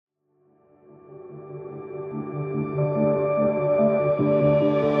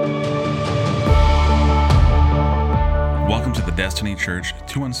Destiny Church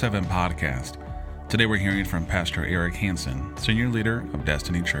 217 podcast. Today we're hearing from Pastor Eric Hansen, Senior Leader of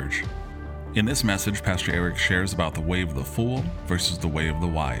Destiny Church. In this message, Pastor Eric shares about the way of the fool versus the way of the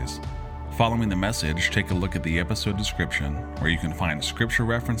wise. Following the message, take a look at the episode description where you can find scripture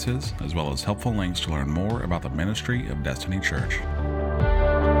references as well as helpful links to learn more about the ministry of Destiny Church.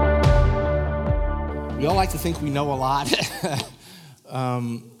 We all like to think we know a lot.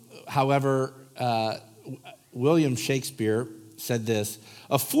 However, William Shakespeare said this: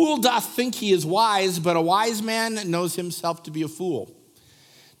 "A fool doth think he is wise, but a wise man knows himself to be a fool."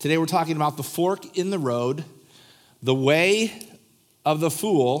 Today we're talking about the fork in the road, the way of the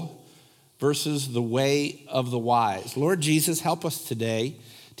fool versus the way of the wise. Lord Jesus, help us today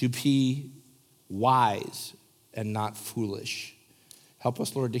to be wise and not foolish. Help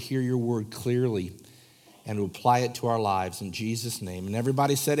us, Lord, to hear your word clearly and to apply it to our lives in Jesus' name. And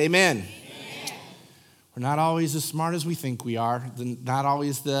everybody said amen. Amen. We're not always as smart as we think we are. Not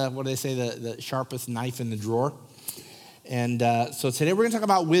always the sharpest knife in the drawer. And so today we're going to talk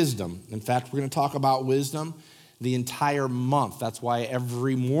about wisdom. In fact, we're going to talk about wisdom the entire month. That's why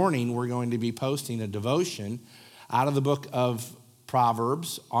every morning we're going to be posting a devotion out of the book of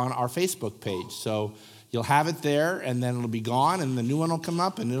Proverbs on our Facebook page. So you'll have it there, and then it'll be gone, and the new one will come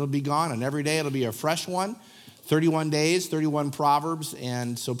up, and it'll be gone, and every day it'll be a fresh one. 31 days, 31 Proverbs,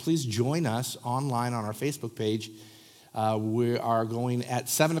 and so please join us online on our Facebook page. We are going at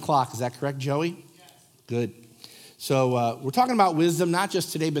 7 o'clock. Is that correct, Joey? Yes. Good. So we're talking about wisdom, not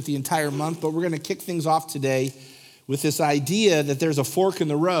just today, but the entire month, but we're going to kick things off today with this idea that there's a fork in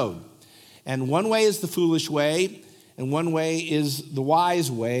the road. And one way is the foolish way, and one way is the wise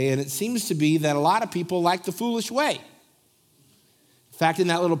way, and it seems to be that a lot of people like the foolish way. In fact, in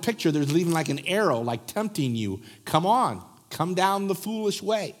that little picture, there's even like an arrow, like tempting you. Come on, come down the foolish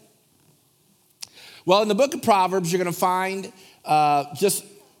way. Well, in the book of Proverbs, you're going to find just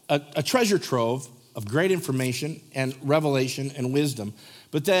a treasure trove of great information and revelation and wisdom.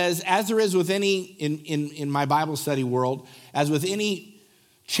 But as there is with any, in my Bible study world, as with any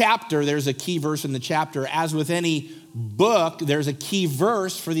chapter, there's a key verse in the chapter. As with any book, there's a key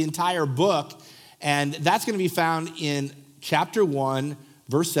verse for the entire book. And that's going to be found in chapter 1,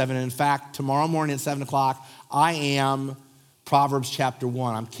 verse 7. And in fact, tomorrow morning at 7 o'clock, I am Proverbs chapter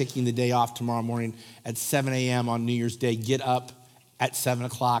 1. I'm kicking the day off tomorrow morning at 7 a.m. on New Year's Day. Get up at 7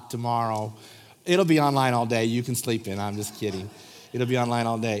 o'clock tomorrow. It'll be online all day. You can sleep in. I'm just kidding. It'll be online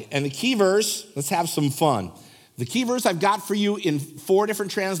all day. And the key verse, let's have some fun. The key verse I've got for you in 4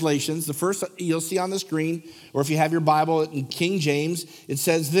 different translations. The first you'll see on the screen, or if you have your Bible in King James, it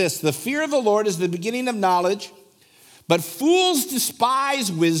says this: "The fear of the Lord is the beginning of knowledge, but fools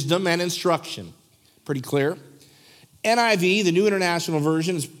despise wisdom and instruction." Pretty clear. NIV, the New International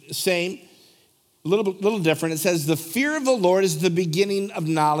Version, is the same, a little different. It says, "The fear of the Lord is the beginning of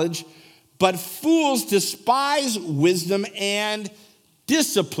knowledge, but fools despise wisdom and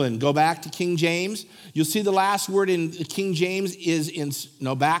discipline." Go back to King James. You'll see the last word in King James is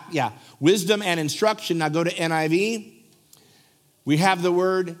wisdom and instruction. Now go to NIV. We have the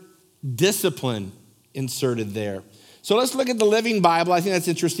word discipline inserted there. So let's look at the Living Bible. I think that's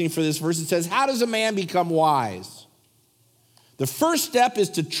interesting for this verse. It says, "How does a man become wise?" The first step is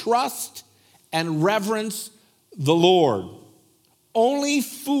to trust and reverence the Lord. Only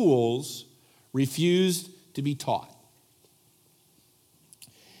fools refuse to be taught.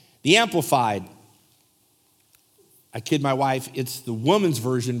 The Amplified, I kid my wife, it's the woman's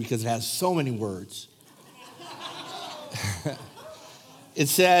version because it has so many words. It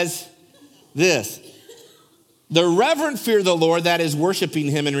says this: "The reverent fear of the Lord," that is worshiping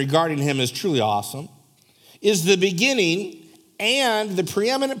him and regarding him as truly awesome, "is the beginning and the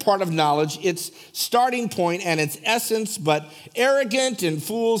preeminent part of knowledge, its starting point and its essence, but arrogant and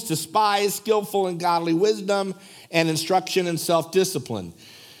fools despise skillful and godly wisdom and instruction and self-discipline."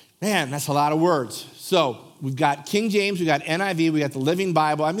 Man, that's a lot of words. So we've got King James, we've got NIV, we got the Living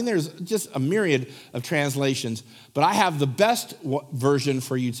Bible. I mean, there's just a myriad of translations, but I have the best version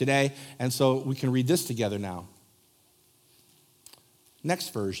for you today, and so we can read this together now.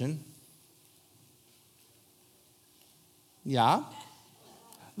 Next version. Yeah,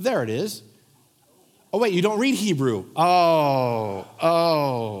 there it is. Oh, wait, you don't read Hebrew. Oh,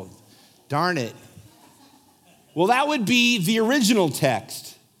 darn it. Well, that would be the original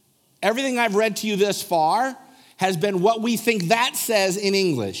text. Everything I've read to you this far has been what we think that says in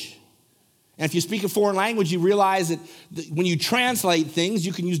English. And if you speak a foreign language, you realize that when you translate things,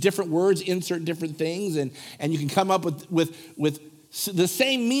 you can use different words, insert different things, and you can come up with the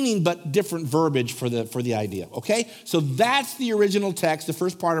same meaning but different verbiage for the idea, okay? So that's the original text, the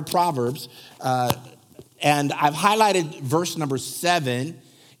first part of Proverbs. And I've highlighted verse number 7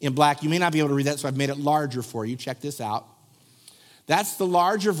 in black. You may not be able to read that, so I've made it larger for you. Check this out. That's the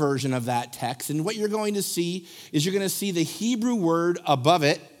larger version of that text. And what you're going to see is you're going to see the Hebrew word above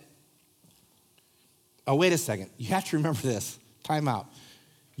it. Oh, wait a second. You have to remember this. Time out.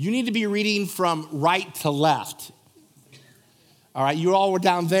 You need to be reading from right to left. All right, you all were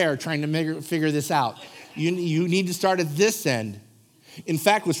down there trying to figure this out. You need to start at this end. In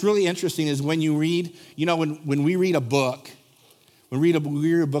fact, what's really interesting is when you read, when we read a book, we read a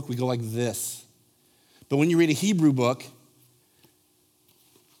book, we go like this. But when you read a Hebrew book,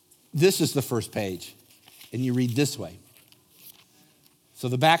 this is the first page, and you read this way. So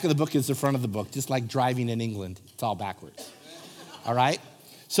the back of the book is the front of the book, just like driving in England. It's all backwards. All right?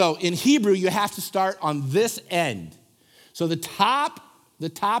 So in Hebrew, you have to start on this end. So the top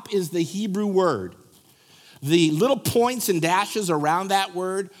is the Hebrew word. The little points and dashes around that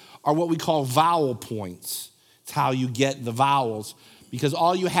word are what we call vowel points. It's how you get the vowels, because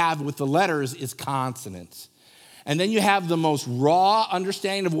all you have with the letters is consonants. And then you have the most raw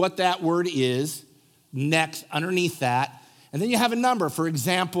understanding of what that word is next, underneath that. And then you have a number. For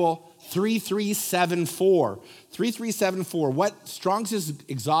example, 3374. 3374, what Strong's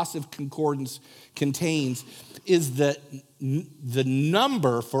Exhaustive Concordance contains is the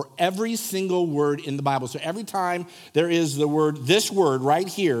number for every single word in the Bible. So every time there is this word right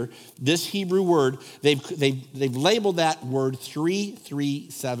here, this Hebrew word, they've labeled that word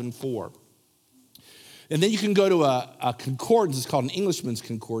 3374. And then you can go to a concordance. It's called an Englishman's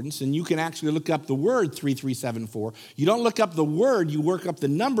Concordance, and you can actually look up the word 3374. You don't look up the word, you work up the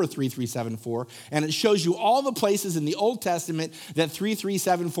number 3374, and it shows you all the places in the Old Testament that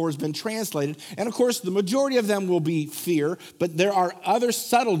 3374 has been translated. And of course, the majority of them will be fear, but there are other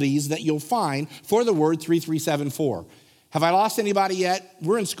subtleties that you'll find for the word 3374. Have I lost anybody yet?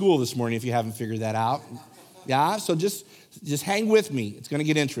 We're in school this morning if you haven't figured that out. Yeah, so just hang with me. It's going to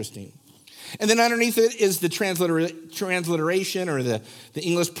get interesting. And then underneath it is the transliteration or the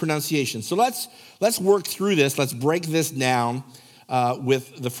English pronunciation. So let's work through this. Let's break this down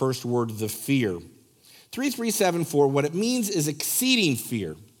with the first word, the fear. 3374, what it means is exceeding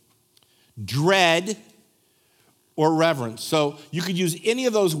fear, dread, or reverence. So you could use any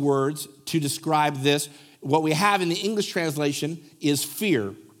of those words to describe this. What we have in the English translation is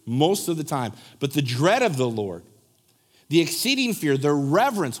fear most of the time, but the dread of the Lord, the exceeding fear, the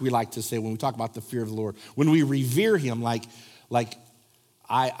reverence, we like to say when we talk about the fear of the Lord, when we revere him, like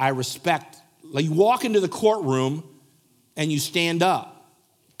I respect, like you walk into the courtroom and you stand up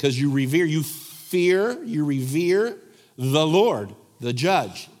because you revere the Lord, the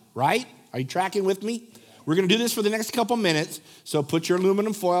judge, right? Are you tracking with me? We're going to do this for the next couple minutes, so put your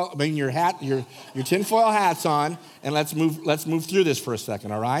aluminum foil, your hat, your tinfoil hats on, and let's move through this for a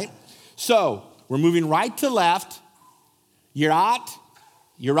second, all right? So we're moving right to left. Yirat,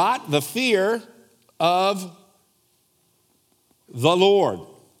 the fear of the Lord.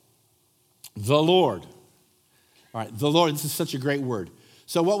 The Lord. All right, the Lord, this is such a great word.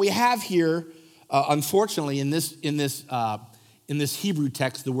 So what we have here, unfortunately, in this Hebrew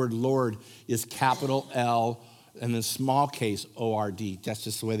text, the word Lord is capital L and then small case O-R-D. That's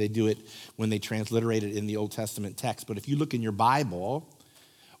just the way they do it when they transliterate it in the Old Testament text. But if you look in your Bible,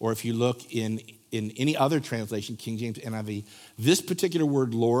 or if you look in any other translation, King James, NIV, this particular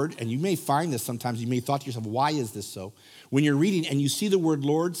word Lord, and you may find this sometimes, you may have thought to yourself, why is this so? When you're reading and you see the word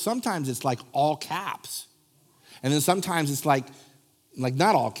Lord, sometimes it's like all caps. And then sometimes it's like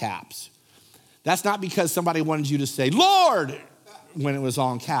not all caps. That's not because somebody wanted you to say, Lord, when it was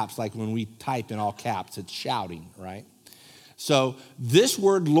all in caps, like when we type in all caps, it's shouting, right? So this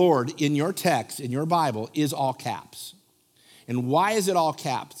word Lord in your text, in your Bible, is all caps. And why is it all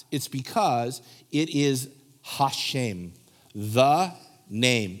caps? It's because it is Hashem, the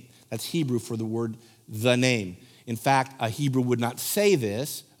name. That's Hebrew for the word the name. In fact, a Hebrew would not say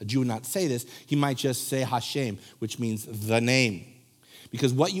this, a Jew would not say this. He might just say Hashem, which means the name.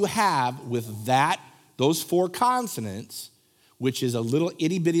 Because what you have with those four consonants, which is a little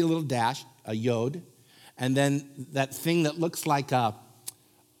itty bitty little dash, a yod, and then that thing that looks like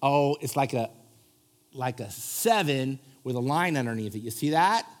it's like a 7 with a line underneath it. You see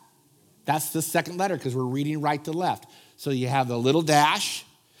that? That's the second letter because we're reading right to left. So you have the little dash,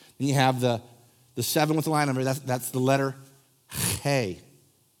 and you have the 7 with the line under it. That's the letter Hey.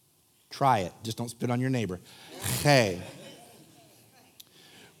 Try it. Just don't spit on your neighbor. Hey.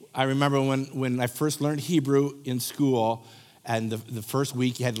 I remember when I first learned Hebrew in school, and the first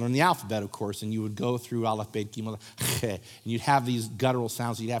week you had to learn the alphabet, of course, and you would go through Aleph, Bet, Gimel, and you'd have these guttural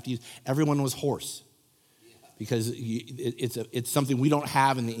sounds you'd have to use. Everyone was hoarse because it's something we don't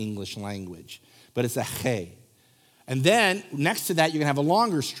have in the English language. but it's a he. And then next to that, you're going to have a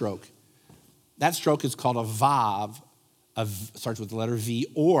longer stroke. That stroke is called a vav. Starts with the letter V,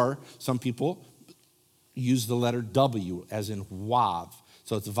 or some people use the letter W, as in wav.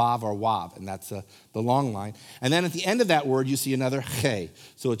 So it's vav or wav, and that's the long line. And then at the end of that word, you see another he.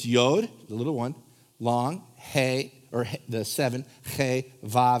 So it's yod, the little one, long, he, or the 7, he,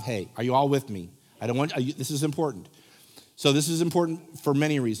 vav, he. Are you all with me? This is important. So this is important for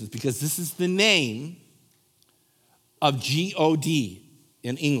many reasons, because this is the name of G-O-D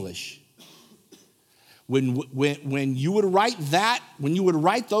in English. When you would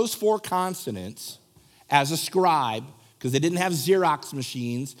write those 4 consonants as a scribe, because they didn't have Xerox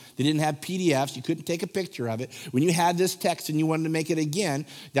machines, they didn't have PDFs, you couldn't take a picture of it. When you had this text and you wanted to make it again,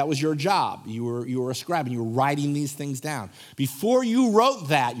 that was your job. You were a scribe and you were writing these things down. Before you wrote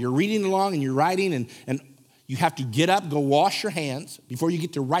that, you're reading along and you're writing, and you have to get up, go wash your hands before you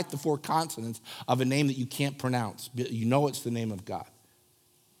get to write the 4 consonants of a name that you can't pronounce. You know it's the name of God.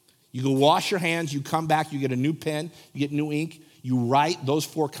 You go wash your hands, you come back, you get a new pen, you get new ink, you write those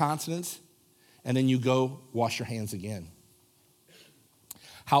 4 consonants, and then you go wash your hands again.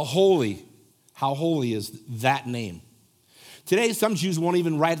 How holy is that name? Today, some Jews won't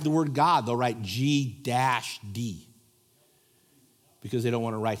even write the word God. They'll write G-D because they don't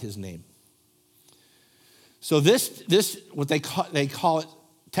want to write his name. So this what they call it,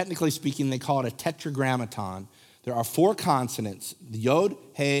 technically speaking, they call it a tetragrammaton. There are 4 consonants, the yod,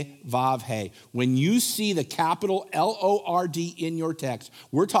 he, vav, he. When you see the capital L-O-R-D in your text,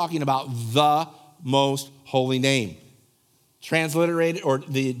 we're talking about the most holy name. Transliterated or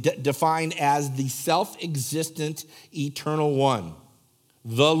defined as the self-existent eternal one,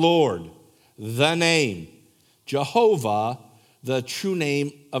 the Lord, the name, Jehovah, the true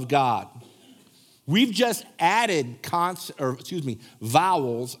name of God. We've just added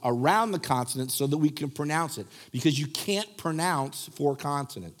vowels around the consonants so that we can pronounce it, because you can't pronounce 4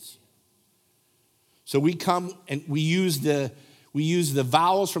 consonants. So we come and we use the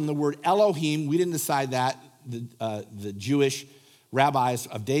vowels from the word Elohim. We didn't decide that. The Jewish rabbis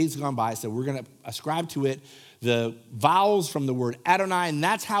of days gone by said we're going to ascribe to it the vowels from the word Adonai, and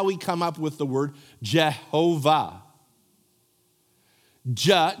that's how we come up with the word Jehovah.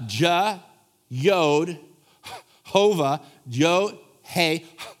 Yod, Hova, Yod, He,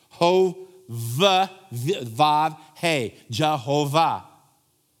 Hova, Vav, He, Jehovah.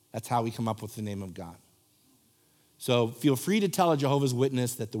 That's how we come up with the name of God. So feel free to tell a Jehovah's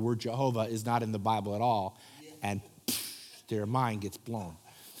Witness that the word Jehovah is not in the Bible at all, and their mind gets blown.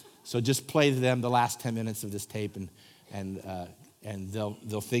 So just play them the last 10 minutes of this tape, and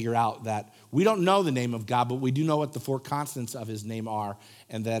they'll figure out that we don't know the name of God, but we do know what the 4 consonants of his name are,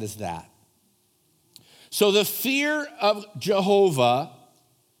 and that is that. So the fear of Jehovah,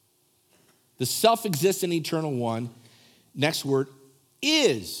 the self-existent eternal one, next word,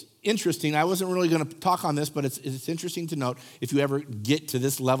 is interesting. I wasn't really going to talk on this, but it's interesting to note if you ever get to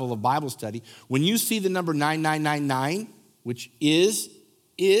this level of Bible study. When you see the number 9999, which is,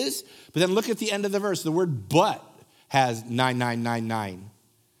 but then look at the end of the verse. The word but has 9999.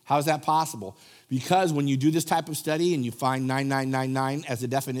 How is that possible? Because when you do this type of study and you find 9999 as a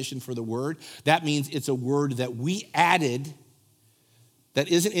definition for the word, that means it's a word that we added that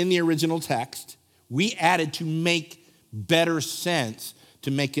isn't in the original text. We added to make better sense,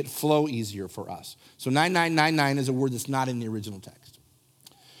 to make it flow easier for us. So 9999 is a word that's not in the original text.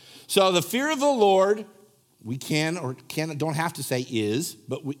 So the fear of the Lord, we don't have to say is,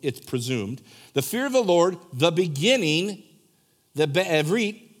 but it's presumed. The fear of the Lord, the beginning, the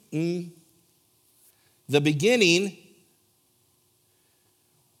beginning,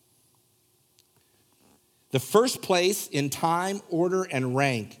 the first place in time, order, and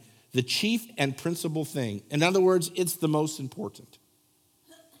rank, the chief and principal thing. In other words, it's the most important.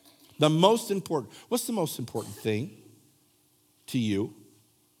 The most important. What's the most important thing to you?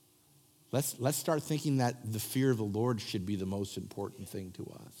 Let's start thinking that the fear of the Lord should be the most important thing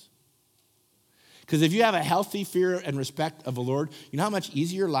to us. Because if you have a healthy fear and respect of the Lord, you know how much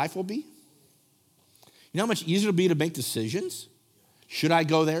easier your life will be? You know how much easier it'll be to make decisions? Should I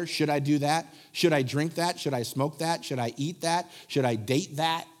go there? Should I do that? Should I drink that? Should I smoke that? Should I eat that? Should I date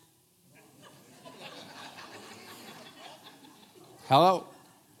that? Hello?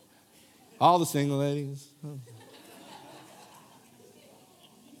 All the single ladies.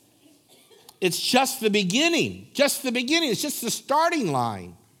 It's just the beginning. Just the beginning. It's just the starting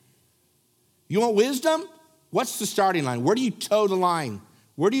line. You want wisdom? What's the starting line? Where do you toe the line?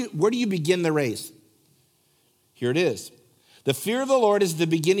 Where do you begin the race? Here it is. The fear of the Lord is the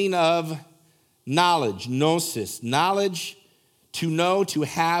beginning of knowledge, gnosis, knowledge, to know, to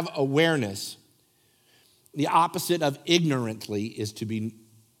have awareness. The opposite of ignorantly is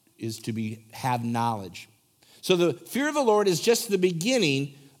to have knowledge. So the fear of the Lord is just the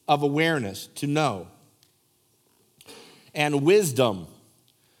beginning of awareness, to know. And wisdom.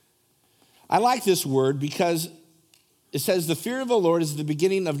 I like this word because it says the fear of the Lord is the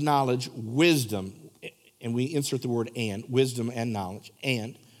beginning of knowledge, wisdom. And we insert the word and, wisdom and knowledge,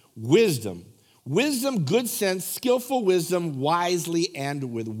 and wisdom. Wisdom, good sense, skillful wisdom, wisely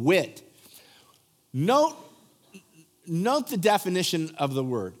and with wit. Note the definition of the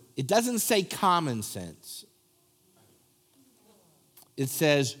word. It doesn't say common sense. It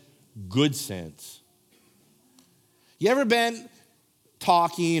says good sense. You ever been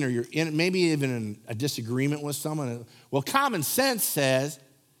talking or you're in maybe even in a disagreement with someone? Well, common sense says,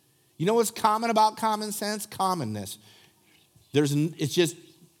 you know what's common about common sense? Commonness. It's just,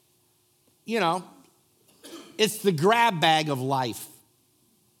 it's the grab bag of life.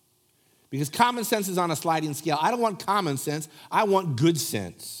 Because common sense is on a sliding scale. I don't want common sense. I want good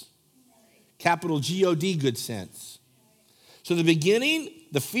sense. Capital G-O-D, good sense. So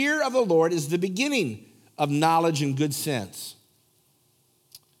the fear of the Lord is the beginning of knowledge and good sense.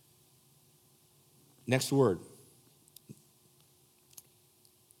 Next word.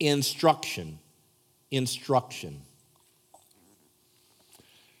 Instruction. Instruction.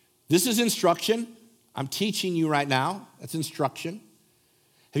 This is instruction. I'm teaching you right now. That's instruction.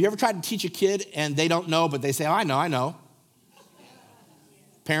 Have you ever tried to teach a kid and they don't know, but they say, oh, I know.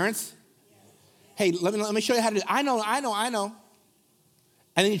 Parents? Hey, let me show you how to do it. I know.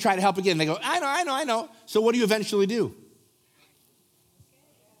 And then you try to help again. They go, I know. So what do you eventually do?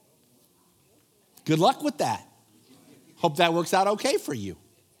 Good luck with that. Hope that works out okay for you.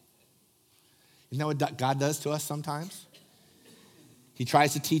 Isn't that what God does to us sometimes? He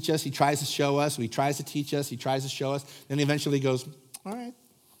tries to teach us. He tries to show us. He tries to teach us. He tries to show us. Then he eventually goes, all right,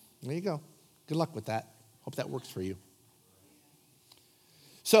 there you go. Good luck with that. Hope that works for you.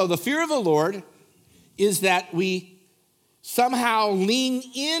 So the fear of the Lord is that we somehow lean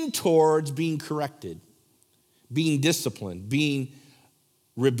in towards being corrected, being disciplined, being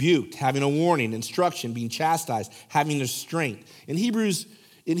rebuked, having a warning, instruction, being chastised, having a strength. In Hebrews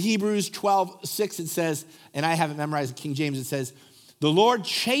 12:6 it says, and I have it memorized in King James, it says, the Lord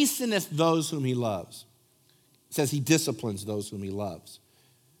chasteneth those whom he loves. It says he disciplines those whom he loves.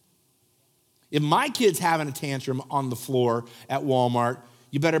 If my kid's having a tantrum on the floor at Walmart,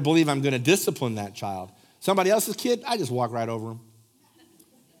 you better believe I'm going to discipline that child. Somebody else's kid, I just walk right over him.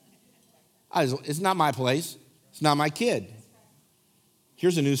 It's not my place. It's not my kid.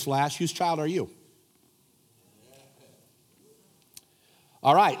 Here's a news flash. Whose child are you?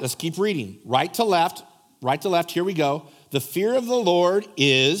 All right, let's keep reading. Right to left, here we go. The fear of the Lord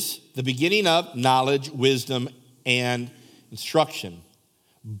is the beginning of knowledge, wisdom, and instruction.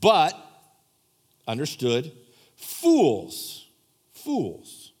 But, understood, fools,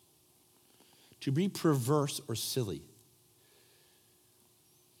 to be perverse or silly.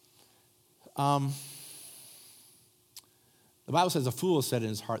 The Bible says a fool has said in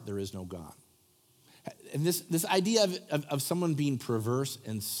his heart there is no God. And this idea of someone being perverse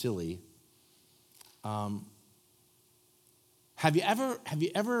and silly, have you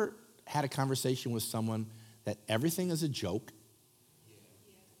ever had a conversation with someone that everything is a joke?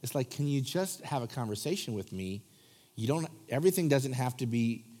 It's like, can you just have a conversation with me? Everything doesn't have to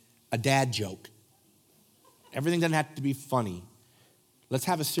be a dad joke. Everything doesn't have to be funny. Let's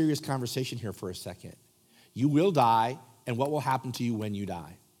have a serious conversation here for a second. You will die, and what will happen to you when you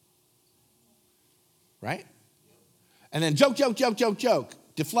die? Right? And then joke.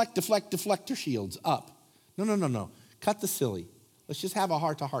 Deflector shields up. No. Cut the silly. Let's just have a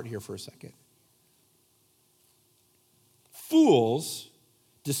heart-to-heart here for a second. Fools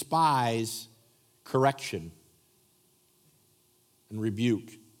despise correction and rebuke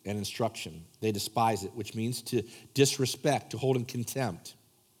and instruction. They despise it, which means to disrespect, to hold in contempt.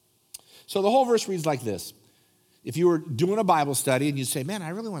 So the whole verse reads like this. If you were doing a Bible study and you say, man, I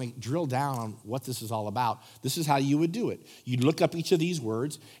really want to drill down on what this is all about, this is how you would do it. You'd look up each of these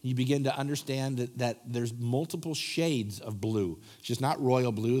words, and you begin to understand that there's multiple shades of blue. It's just not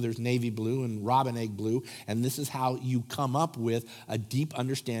royal blue, there's navy blue and robin egg blue, and this is how you come up with a deep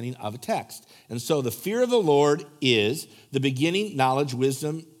understanding of a text. And so the fear of the Lord is the beginning, knowledge,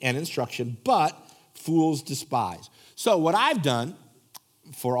 wisdom, and instruction, but fools despise. So what I've done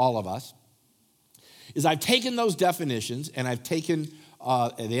for all of us is I've taken those definitions and I've taken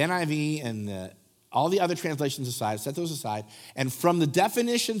the NIV and all the other translations aside, set those aside, and from the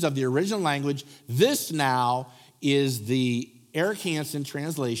definitions of the original language, this now is the Eric Hansen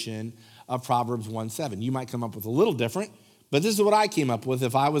translation of Proverbs 1:7. You might come up with a little different, But this is what I came up with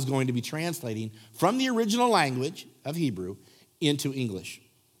if I was going to be translating from the original language of Hebrew into English.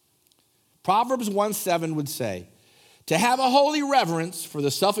 Proverbs 1:7 would say, to have a holy reverence for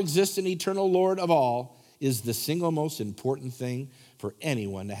the self-existent eternal Lord of all is the single most important thing for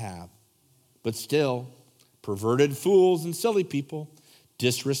anyone to have. But still, perverted fools and silly people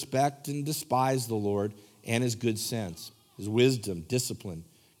disrespect and despise the Lord and his good sense, his wisdom, discipline,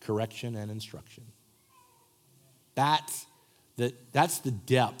 correction, and instruction. That's the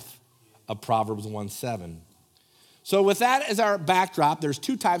depth of Proverbs 1:7. So with that as our backdrop, there's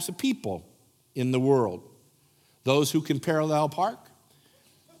two types of people in the world. Those who can parallel park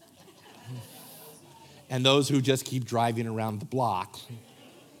and those who just keep driving around the block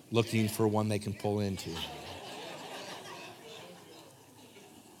looking for one they can pull into.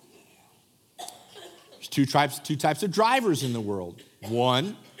 There's two types of drivers in the world.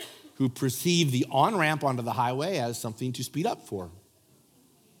 One who perceive the on-ramp onto the highway as something to speed up for.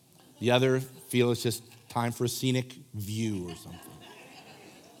 The other feel it's just time for a scenic view or something.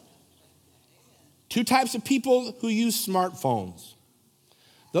 Two types of people who use smartphones.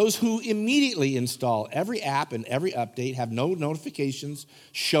 Those who immediately install every app and every update, have no notifications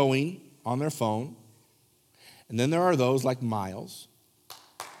showing on their phone. And then there are those like Miles.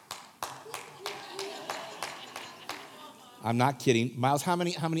 I'm not kidding. Miles, how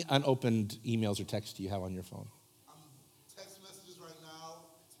many unopened emails or texts do you have on your phone? Text messages right now,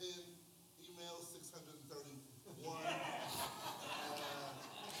 10 emails, 631.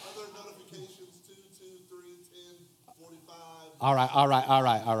 Other notifications, 2, 3, 10, 45. All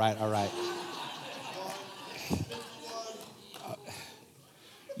right.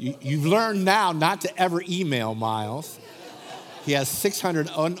 You've learned now not to ever email Miles. He has 600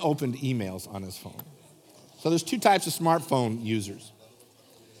 unopened emails on his phone. So there's two types of smartphone users.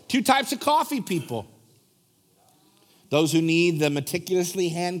 Two types of coffee people. Those who need the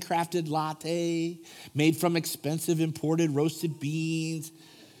meticulously handcrafted latte made from expensive imported roasted beans,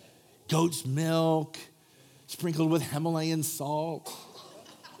 goat's milk, sprinkled with Himalayan salt.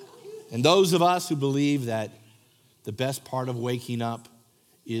 And those of us who believe that the best part of waking up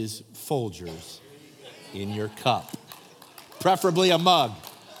is Folgers in your cup, preferably a mug.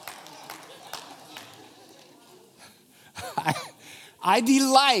 I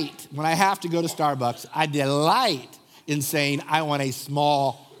delight, when I have to go to Starbucks, I delight in saying I want a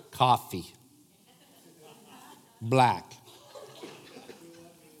small coffee. Black.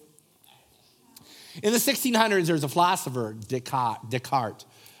 In the 1600s, there was a philosopher, Descartes,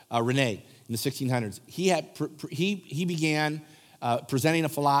 Rene, in the 1600s. He began presenting a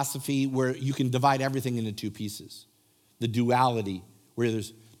philosophy where you can divide everything into two pieces. The duality, where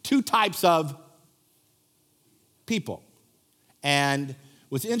there's two types of people. And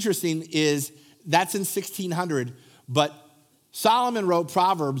what's interesting is that's in 1600, but Solomon wrote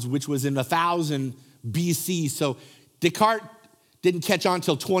Proverbs, which was in 1000 BC. So Descartes didn't catch on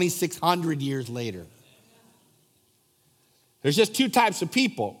until 2,600 years later. There's just two types of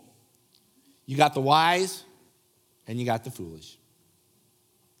people. You got the wise and you got the foolish.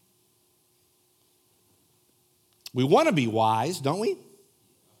 We want to be wise, don't we?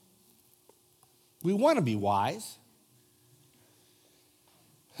 We want to be wise.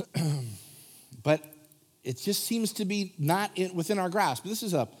 But it just seems to be not within our grasp. This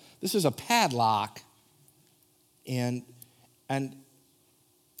is a padlock, and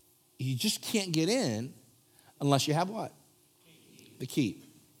you just can't get in unless you have what? The key.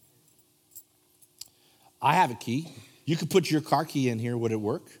 I have a key. You could put your car key in here, would it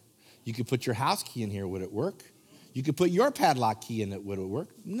work? You could put your house key in here, would it work? You could put your padlock key in it, would it work?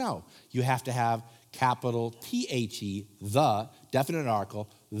 No. You have to have capital THE, the, definite article,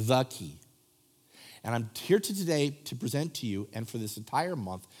 the key. And I'm here today to present to you, and for this entire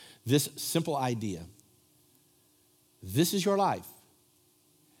month, this simple idea. This is your life.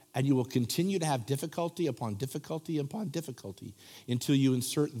 And you will continue to have difficulty upon difficulty upon difficulty until you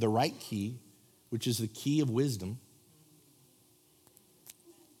insert the right key, which is the key of wisdom,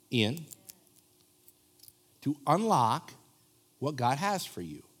 in to unlock what God has for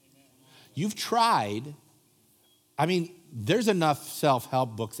you. You've tried, there's enough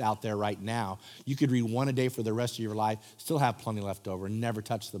self-help books out there right now. You could read one a day for the rest of your life, still have plenty left over, and never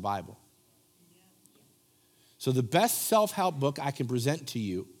touch the Bible. So the best self-help book I can present to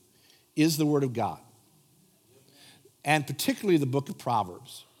you is the Word of God, and particularly the book of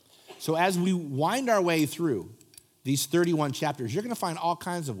Proverbs. So as we wind our way through these 31 chapters, you're going to find all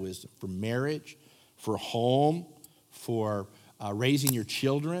kinds of wisdom for marriage, for home, for raising your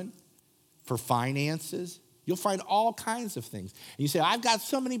children, for finances, You'll find all kinds of things. And you say, I've got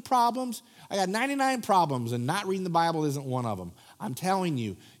so many problems. I got 99 problems, and not reading the Bible isn't one of them. I'm telling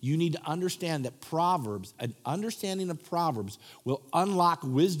you, you need to understand that Proverbs, an understanding of Proverbs, will unlock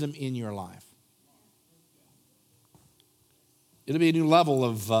wisdom in your life. It'll be a new level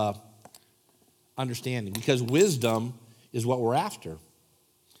of understanding, because wisdom is what we're after.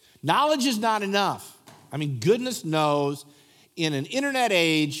 Knowledge is not enough. I mean, goodness knows, in an internet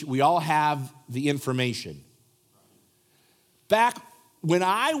age, we all have the information. Back when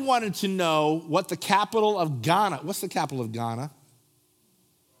I wanted to know what the capital of Ghana, what's the capital of Ghana?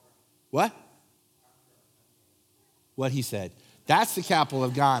 What? What he said. That's the capital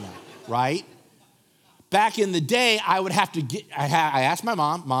of Ghana, right? Back in the day, I would have to I asked my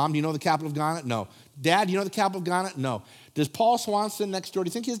Mom, do you know the capital of Ghana? No. Dad, do you know the capital of Ghana? No. Does Paul Swanson next door, do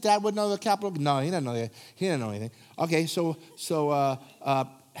you think his dad would know the capital of Ghana? No, he didn't know that. He didn't know anything. Okay, so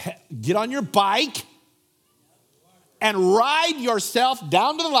get on your bike and ride yourself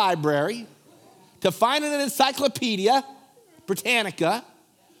down to the library to find an Encyclopedia Britannica,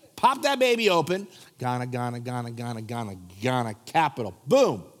 pop that baby open, Ghana, capital.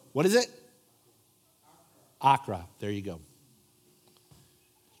 Boom. What is it? Accra. There you go.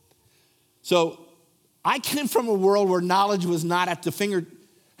 So I came from a world where knowledge was not at the finger.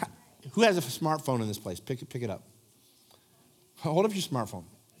 Who has a smartphone in this place? Pick it up. Hold up your smartphone.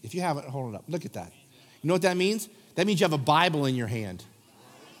 If you have it, hold it up. Look at that. You know what that means? That means you have a Bible in your hand.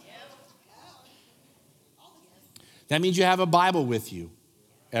 That means you have a Bible with you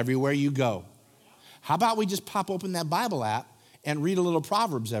everywhere you go. How about we just pop open that Bible app and read a little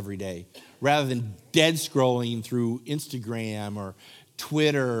Proverbs every day rather than dead scrolling through Instagram or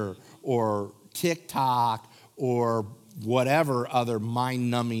Twitter or TikTok or whatever other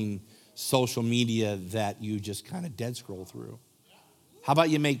mind-numbing social media that you just kind of dead scroll through. How about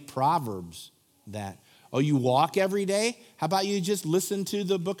you make Proverbs that? Oh, you walk every day? How about you just listen to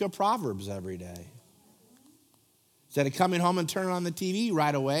the book of Proverbs every day? Instead of coming home and turning on the TV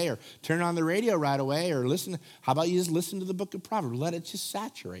right away or turning on the radio right away or listen, how about you just listen to the book of Proverbs? Let it just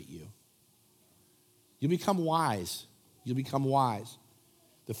saturate you. You'll become wise. You'll become wise.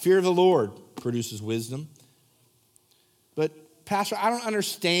 The fear of the Lord produces wisdom. But, Pastor, I don't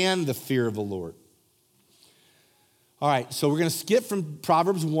understand the fear of the Lord. All right, so we're going to skip from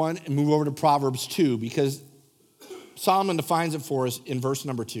Proverbs 1 and move over to Proverbs 2 because Solomon defines it for us in verse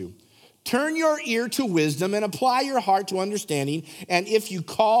number 2. Turn your ear to wisdom and apply your heart to understanding. And if you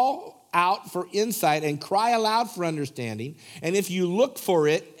call out for insight and cry aloud for understanding, and if you look for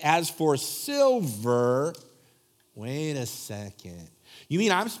it as for silver, wait a second. You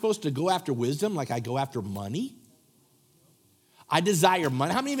mean I'm supposed to go after wisdom like I go after money? I desire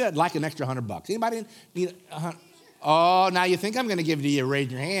money. How many of you would like an extra $100? Anybody need $100? Oh, now you think I'm going to give it to you?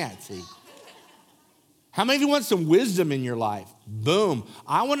 Raise your hand. See. How many of you want some wisdom in your life? Boom.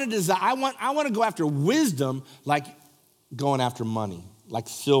 I want to go after wisdom like going after money, like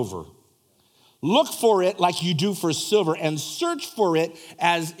silver. Look for it like you do for silver and search for it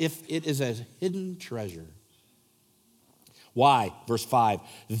as if it is a hidden treasure. Why? Verse 5.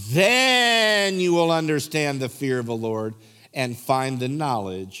 Then you will understand the fear of the Lord and find the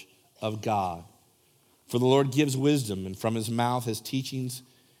knowledge of God. For the Lord gives wisdom, and from his mouth, his teachings,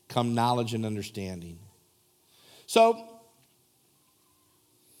 come knowledge and understanding. So,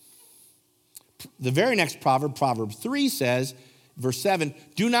 the very next proverb, Proverbs 3 says, verse 7,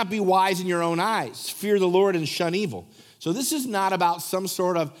 do not be wise in your own eyes. Fear the Lord and shun evil. So this is not about some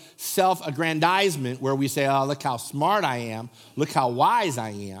sort of self-aggrandizement where we say, oh, look how smart I am. Look how wise I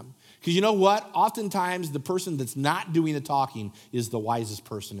am. Because you know what? Oftentimes, the person that's not doing the talking is the wisest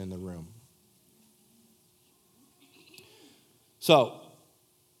person in the room. So,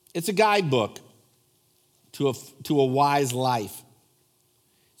 it's a guidebook to a wise life.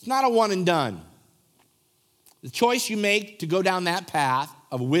 It's not a one and done. The choice you make to go down that path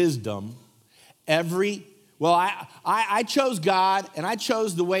of wisdom, I chose God and I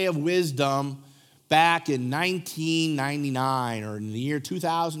chose the way of wisdom back in 1999 or in the year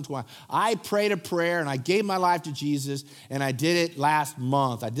 2020. I prayed a prayer and I gave my life to Jesus and I did it last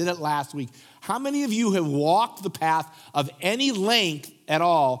month. I did it last week. How many of you have walked the path of any length at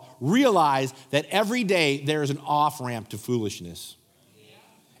all, realize that every day there is an off-ramp to foolishness?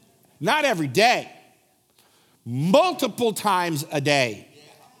 Not every day. Multiple times a day.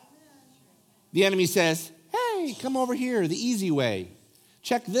 The enemy says, hey, come over here, the easy way.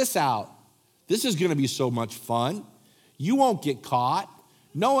 Check this out. This is going to be so much fun. You won't get caught.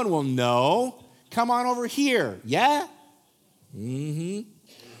 No one will know. Come on over here. Yeah? Mm-hmm.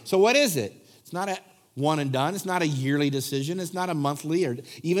 So what is it? It's not one and done. It's not a yearly decision. It's not a monthly or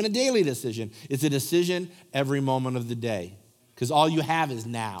even a daily decision. It's a decision every moment of the day because all you have is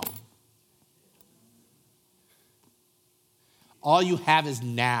now. All you have is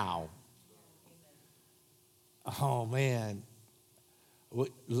now. Oh, man. We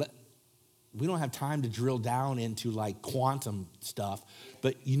don't have time to drill down into like quantum stuff,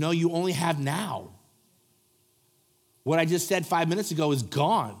 but you only have now. What I just said 5 minutes ago is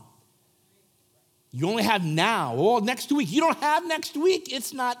gone. You only have now. Oh, next week. You don't have next week.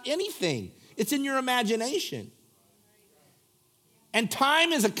 It's not anything. It's in your imagination. And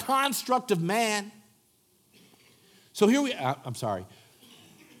time is a construct of man. So here I'm sorry.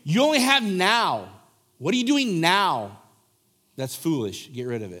 You only have now. What are you doing now? That's foolish. Get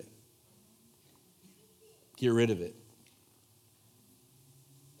rid of it. Get rid of it.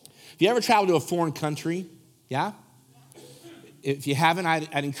 If you ever travel to a foreign country, yeah? If you haven't,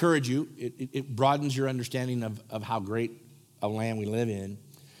 I'd encourage you. It broadens your understanding of how great a land we live in.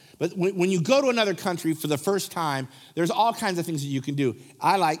 But when you go to another country for the first time, there's all kinds of things that you can do.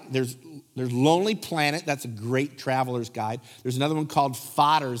 There's Lonely Planet. That's a great traveler's guide. There's another one called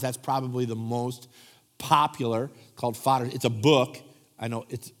Fodders. That's probably the most popular, called Fodders. It's a book. I know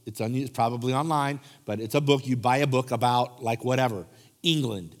it's probably online, but it's a book. You buy a book about like whatever,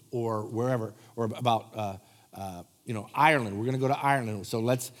 England or wherever, or about Ireland. We're going to go to Ireland. So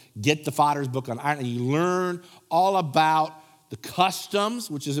let's get the Fodders book on Ireland. You learn all about the customs,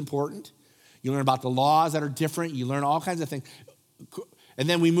 which is important. You learn about the laws that are different. You learn all kinds of things. And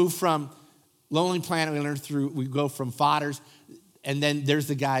then we move from Lonely Planet. We go from Fodders. And then there's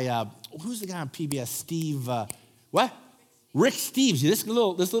the guy, who's the guy on PBS? Steve, what? Rick Steves. This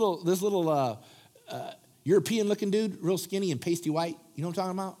little European-looking dude, real skinny and pasty white. You know what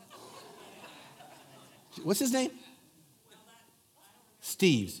I'm talking about? What's his name?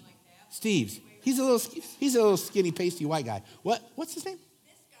 Steves. He's a little skinny, pasty white guy. What's his name?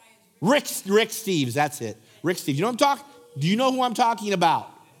 Rick Steves. That's it. Rick Steves. You know what I'm talking? Do you know who I'm talking about?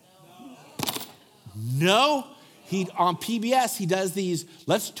 No. On PBS, he does these,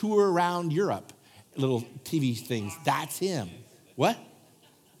 let's tour around Europe, little TV things. That's him. What?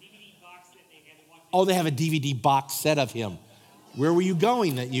 Oh, they have a DVD box set of him. Where were you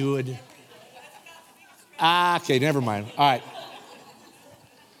going that you would? Okay, never mind. All right.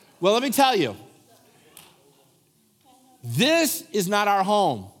 Well, let me tell you. This is not our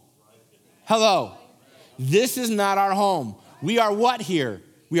home. Hello. This is not our home. We are what here?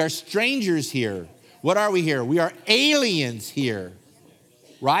 We are strangers here. What are we here? We are aliens here,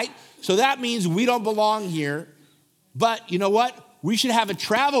 right? So that means we don't belong here. But you know what? We should have a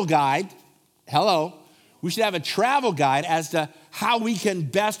travel guide. Hello. We should have a travel guide as to how we can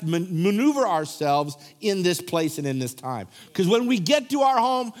best maneuver ourselves in this place and in this time. Because when we get to our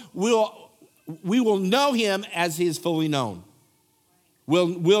home, we will know him as he is fully known.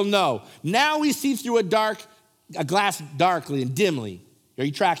 We'll know. Now we see through a glass darkly and dimly. Are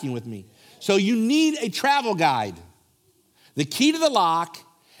you tracking with me? So you need a travel guide. The key to the lock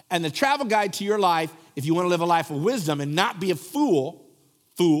and the travel guide to your life, if you want to live a life of wisdom and not be a fool,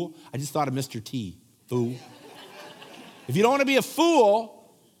 I just thought of Mr. T, fool. If you don't want to be a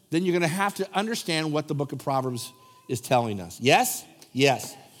fool, then you're going to have to understand what the book of Proverbs is telling us. Yes?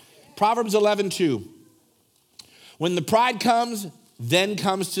 Yes. Proverbs 11:2. When the pride comes, then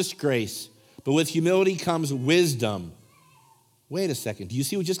comes disgrace, but with humility comes wisdom. Wait a second. Do you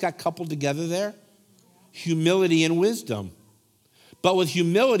see what just got coupled together there? Humility and wisdom. But with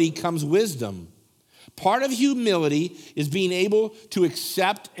humility comes wisdom. Part of humility is being able to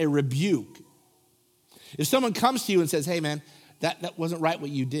accept a rebuke. If someone comes to you and says, hey, man, that wasn't right what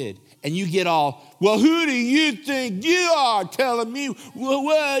you did, and you get all, well, who do you think you are telling me?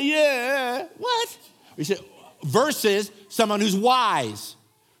 Well, yeah. What? You say, versus someone who's wise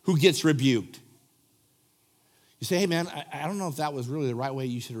who gets rebuked. You say, hey, man, I don't know if that was really the right way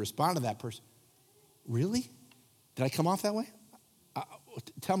you should respond to that person. Really? Did I come off that way?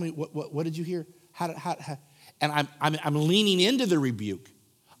 Tell me, what did you hear? How? And I'm leaning into the rebuke.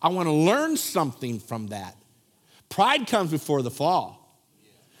 I want to learn something from that. Pride comes before the fall.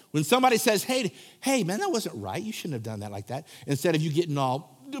 When somebody says, hey, man, that wasn't right. You shouldn't have done that like that. Instead of you getting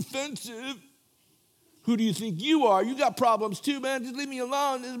all defensive. Who do you think you are? You got problems too, man. Just leave me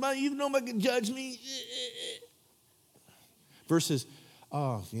alone. You know nobody can judge me. Versus,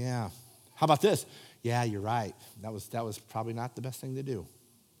 oh, yeah. How about this? Yeah, you're right. That was probably not the best thing to do.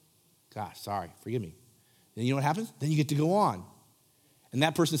 Gosh, sorry. Forgive me. And you know what happens? Then you get to go on. And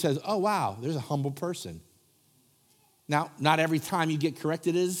that person says, oh, wow, there's a humble person. Now, not every time you get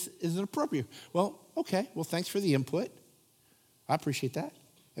corrected is appropriate. Well, okay. Well, thanks for the input. I appreciate that.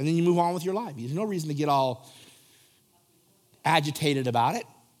 And then you move on with your life. There's no reason to get all agitated about it.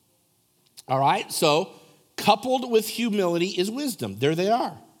 All right, so coupled with humility is wisdom. There they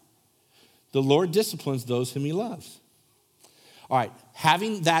are. The Lord disciplines those whom he loves. All right,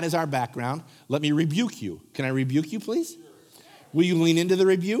 having that as our background, let me rebuke you. Can I rebuke you, please? Will you lean into the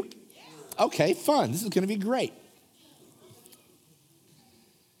rebuke? Okay, fun. This is going to be great.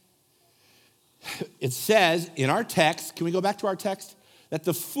 It says in our text, can we go back to our text? That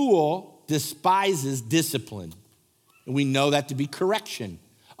the fool despises discipline. And we know that to be correction.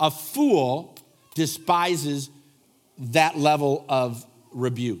 A fool despises that level of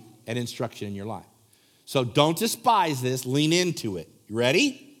rebuke and instruction in your life. So don't despise this, lean into it. You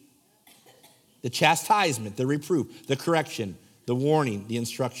ready? The chastisement, the reproof, the correction, the warning, the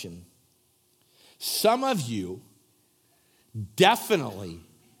instruction. Some of you definitely,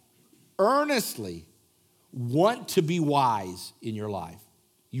 earnestly want to be wise in your life.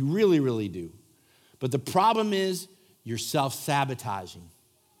 You really, really do. But the problem is you're self-sabotaging.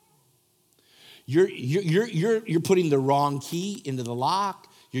 You're putting the wrong key into the lock.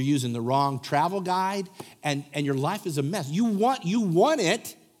 You're using the wrong travel guide, and your life is a mess. You want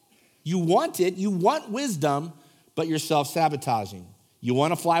it. You want wisdom, but you're self-sabotaging. You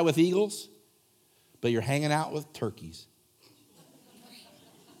want to fly with eagles, but you're hanging out with turkeys.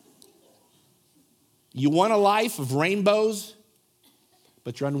 You want a life of rainbows,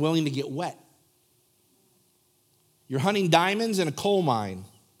 but you're unwilling to get wet. You're hunting diamonds in a coal mine.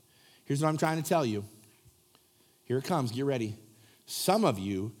 Here's what I'm trying to tell you. Here it comes. Get ready. Some of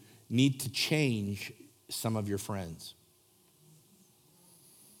you need to change some of your friends.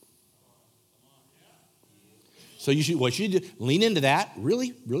 So what you should do, lean into that.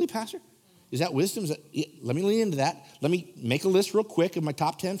 Really, Pastor? Is that wisdom? Let me lean into that. Let me make a list real quick of my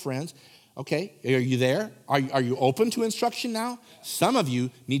top 10 friends. Okay, are you there? Are you open to instruction now? Some of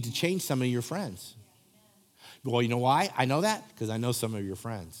you need to change some of your friends. Well, you know why? I know that because I know some of your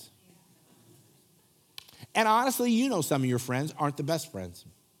friends. And honestly, you know some of your friends aren't the best friends.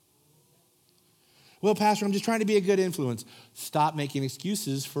 Well, Pastor, I'm just trying to be a good influence. Stop making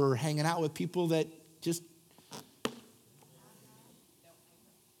excuses for hanging out with people that just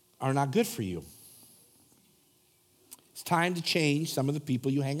are not good for you. It's time to change some of the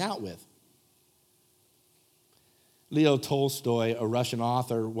people you hang out with. Leo Tolstoy, a Russian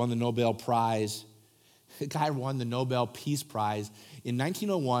author, won the Nobel Prize. The guy won the Nobel Peace Prize in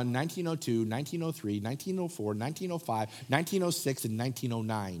 1901, 1902, 1903, 1904, 1905, 1906, and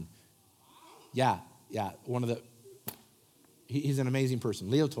 1909. Yeah, he's an amazing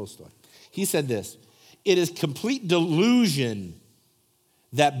person, Leo Tolstoy. He said this, "It is complete delusion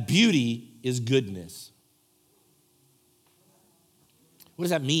that beauty is goodness." What does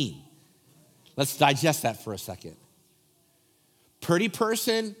that mean? Let's digest that for a second. Pretty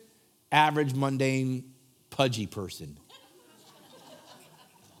person, average, mundane, pudgy person.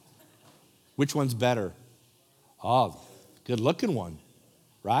 Which one's better? Oh, good looking one,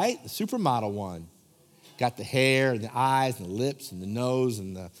 right? The supermodel one. Got the hair and the eyes and the lips and the nose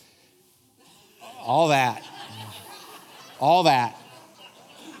and all that. All that.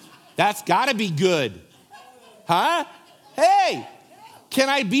 That's gotta be good. Huh? Hey, can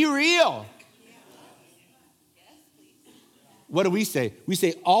I be real? What do we say? We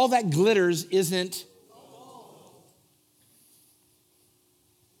say all that glitters isn't.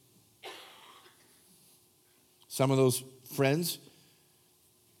 Some of those friends,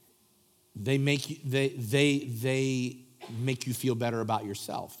 they make you feel better about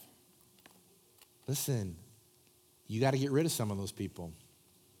yourself. Listen, you got to get rid of some of those people.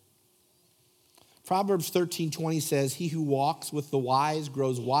 Proverbs 13:20 says, "He who walks with the wise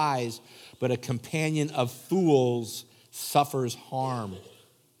grows wise, but a companion of fools suffers harm."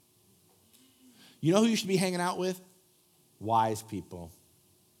 You know who you should be hanging out with? Wise people.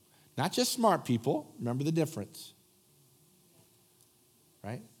 Not just smart people. Remember the difference.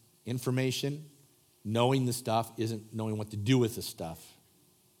 Right? Information, knowing the stuff isn't knowing what to do with the stuff.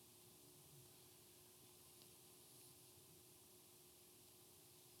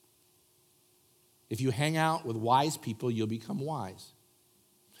 If you hang out with wise people, you'll become wise.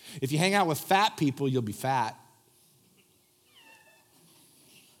 If you hang out with fat people, you'll be fat.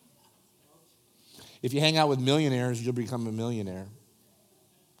 If you hang out with millionaires, you'll become a millionaire.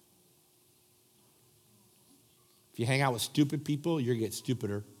 If you hang out with stupid people, you'll get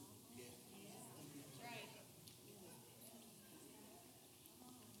stupider.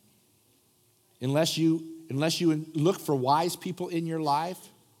 Unless you look for wise people in your life,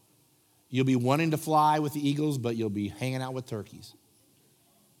 you'll be wanting to fly with the eagles, but you'll be hanging out with turkeys.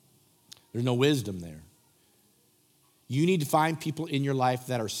 There's no wisdom there. You need to find people in your life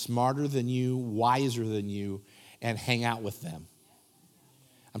that are smarter than you, wiser than you, and hang out with them.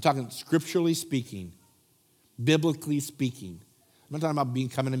 I'm talking scripturally speaking, biblically speaking. I'm not talking about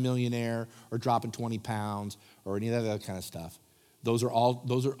becoming a millionaire or dropping 20 pounds or any of that other kind of stuff. Those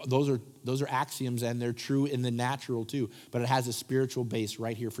are axioms, and they're true in the natural too. But it has a spiritual base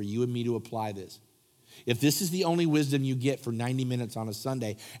right here for you and me to apply this. If this is the only wisdom you get for 90 minutes on a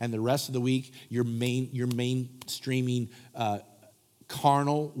Sunday, and the rest of the week you're mainstreaming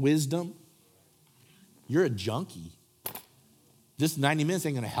carnal wisdom, you're a junkie. This 90 minutes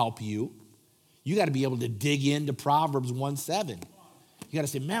ain't going to help you. You got to be able to dig into Proverbs 1:7. You got to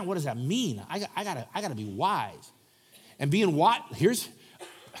say, man, what does that mean? I got to be wise. And being wise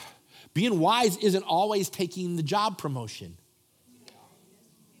isn't always taking the job promotion.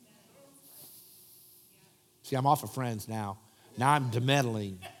 See, I'm off of Friends now. Now I'm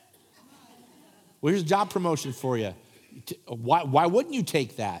demeddling. Well, here's a job promotion for you. Why wouldn't you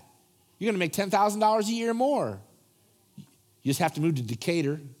take that? You're going to make $10,000 a year more. You just have to move to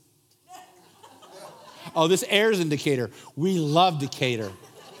Decatur. Oh, this airs in Decatur. We love Decatur.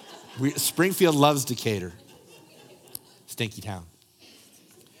 Springfield loves Decatur. Stinky town.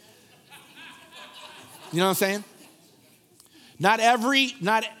 You know what I'm saying? Not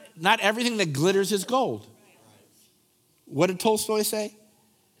everything that glitters is gold. What did Tolstoy say?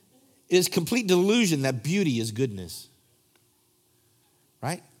 It is complete delusion that beauty is goodness.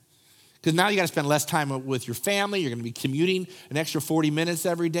 Right? Because now you got to spend less time with your family. You're going to be commuting an extra 40 minutes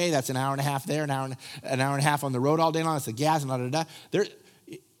every day. That's an hour and a half there, an hour and a half on the road all day long. It's the gas and da-da-da.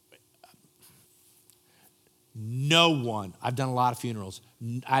 No one, I've done a lot of funerals.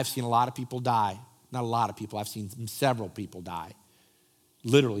 I've seen a lot of people die. Not a lot of people. I've seen several people die.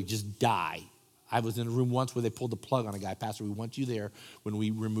 Literally just die. I was in a room once where they pulled the plug on a guy. Pastor, we want you there when we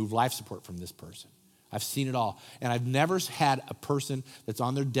remove life support from this person. I've seen it all. And I've never had a person that's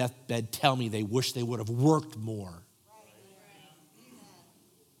on their deathbed tell me they wish they would have worked more.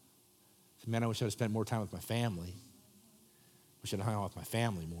 Man, I wish I would have spent more time with my family. Wish I'd hung out with my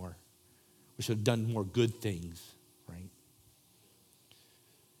family more. Wish I'd done more good things, right?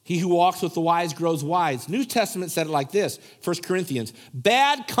 He who walks with the wise grows wise. New Testament said it like this, 1 Corinthians,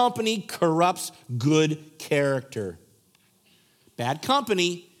 bad company corrupts good character. Bad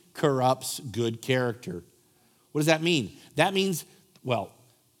company corrupts good character. What does that mean? That means, well,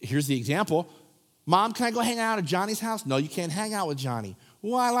 here's the example. Mom, can I go hang out at Johnny's house? No, you can't hang out with Johnny.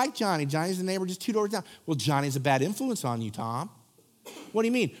 Well, I like Johnny. Johnny's the neighbor just 2 doors down. Well, Johnny's a bad influence on you, Tom. What do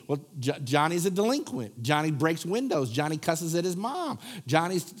you mean? Well, Johnny's a delinquent. Johnny breaks windows. Johnny cusses at his mom.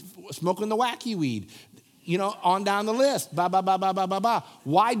 Johnny's smoking the wacky weed. You know, on down the list. Ba, ba, ba, ba, ba, ba, ba.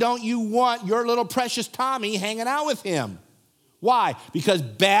 Why don't you want your little precious Tommy hanging out with him? Why? Because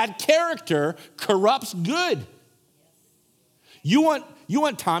bad character corrupts good. You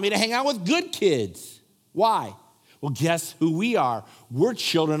want Tommy to hang out with good kids. Why? Well, guess who we are? We're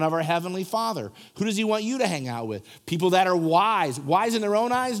children of our Heavenly Father. Who does He want you to hang out with? People that are wise. Wise in their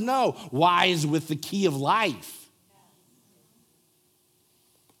own eyes? No. Wise with the key of life.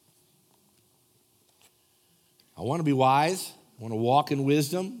 I want to be wise. I want to walk in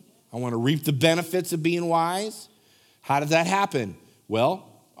wisdom. I want to reap the benefits of being wise. How does that happen?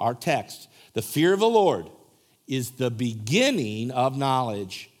 Well, our text. The fear of the Lord is the beginning of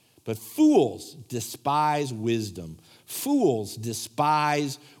knowledge. But fools despise wisdom. Fools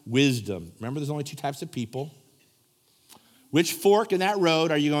despise wisdom. Remember, there's only 2 types of people. Which fork in that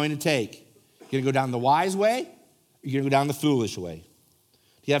road are you going to take? You're going to go down the wise way, or you're going to go down the foolish way?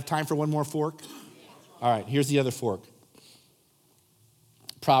 Do you have time for one more fork? All right, here's the other fork.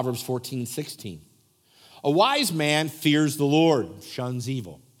 Proverbs 14:16. A wise man fears the Lord, shuns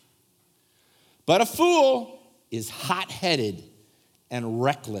evil. But a fool is hot-headed and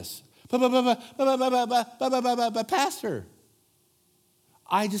reckless. Pastor,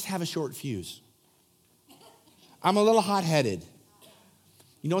 I just have a short fuse. I'm a little hot-headed.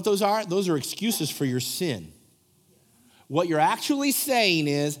 You know what those are? Those are excuses for your sin. What you're actually saying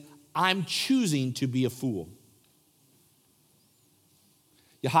is, I'm choosing to be a fool.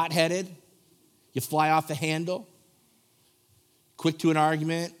 You hot-headed? You fly off the handle? Quick to an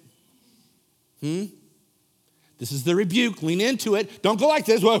argument? This is the rebuke. Lean into it. Don't go like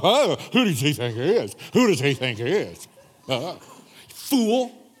this. Who does he think he is? Who does he think he is?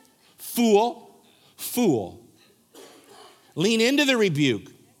 Fool, fool, fool. Lean into the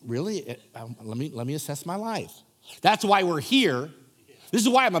rebuke. Really? Let me assess my life. That's why we're here. This is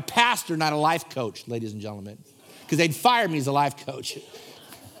why I'm a pastor, not a life coach, ladies and gentlemen. Because they'd fire me as a life coach.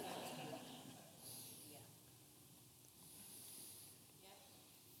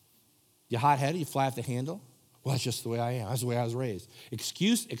 You hot-headed? You fly off the handle? Well, that's just the way I am. That's the way I was raised.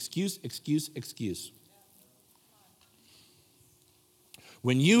 Excuse, excuse, excuse, excuse.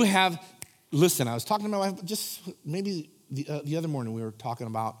 When you have, listen, I was talking to my wife just maybe the other morning we were talking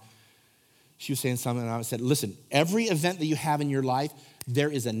about, she was saying something and I said, listen, every event that you have in your life, there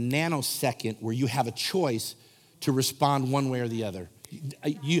is a nanosecond where you have a choice to respond one way or the other.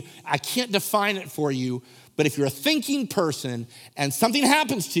 I can't define it for you, but if you're a thinking person and something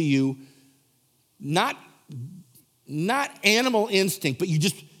happens to you, not animal instinct, but you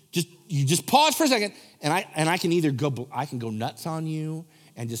just pause for a second, and I can either go nuts on you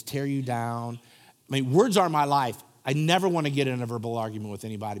and just tear you down. I mean, words are my life. I never want to get in a verbal argument with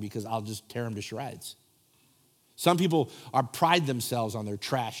anybody because I'll just tear them to shreds. Some people pride themselves on their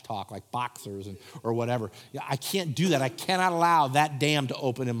trash talk, like boxers or whatever. I can't do that. I cannot allow that dam to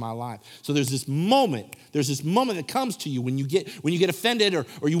open in my life. So there's this moment that comes to you when you get offended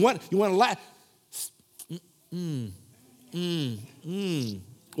or you want to laugh.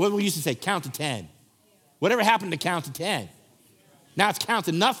 What we used to say, count to 10. Whatever happened to count to 10? Now it's count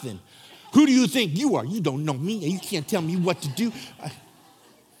to nothing. Who do you think you are? You don't know me. You can't tell me what to do.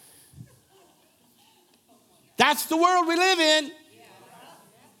 That's the world we live in.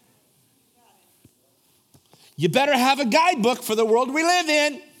 You better have a guidebook for the world we live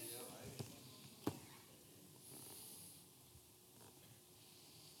in.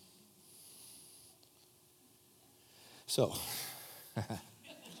 So,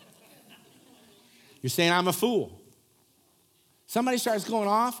 you're saying I'm a fool. Somebody starts going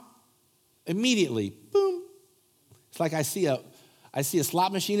off, immediately, boom. It's like I see a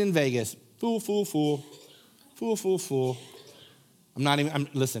slot machine in Vegas. Fool, fool, fool. Fool, fool, fool.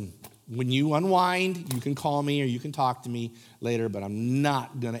 Listen, when you unwind, you can call me or you can talk to me later, but I'm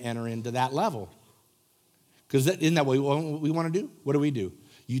not going to enter into that level. Because isn't that what we want to do? What do?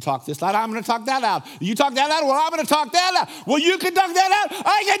 You talk this loud, I'm going to talk that loud. You talk that loud, well, I'm going to talk that loud. Well, you can talk that loud,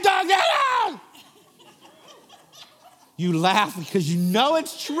 I can talk that loud. You laugh because you know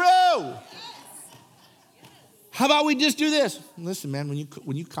it's true. How about we just do this? Listen, man,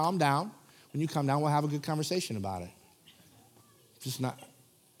 when you calm down, we'll have a good conversation about it. Just not,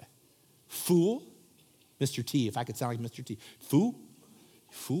 fool, Mr. T, if I could sound like Mr. T. Fool?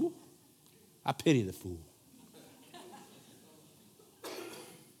 I pity the fool.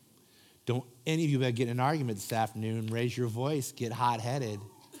 Don't any of you get in an argument this afternoon, raise your voice, get hot-headed.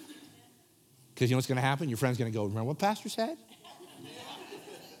 Because you know what's going to happen? Your friend's going to go, remember what Pastor said?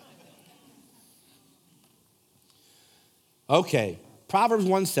 Okay, Proverbs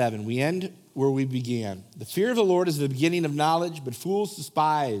 1:7, we end where we began. The fear of the Lord is the beginning of knowledge, but fools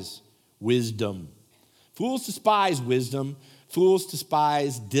despise wisdom. Fools despise wisdom. Fools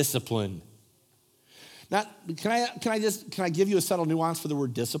despise discipline. Now, can I give you a subtle nuance for the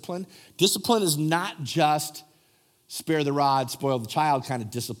word discipline? Discipline is not just spare the rod, spoil the child kind of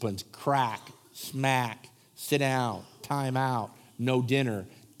disciplines. Crack, smack, sit down, time out, no dinner.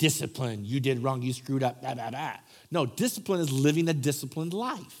 Discipline, you did wrong, you screwed up, blah, blah, blah. No, discipline is living a disciplined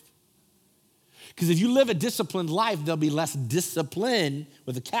life. Because if you live a disciplined life, there'll be less discipline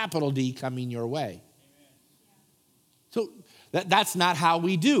with a capital D coming your way. So that's not how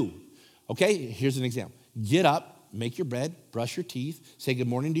we do. Okay, here's an example. Get up, make your bed, brush your teeth, say good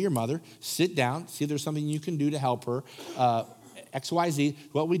morning to your mother, sit down, see if there's something you can do to help her, XYZ,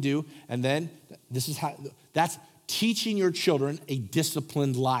 what we do, and then that's teaching your children a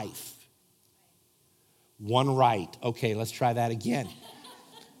disciplined life. One right. Okay, let's try that again.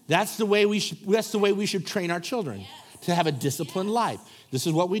 That's the way we should train our children, to have a disciplined life. This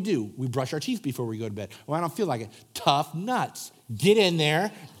is what we do. We brush our teeth before we go to bed. Well, I don't feel like it. Tough nuts. Get in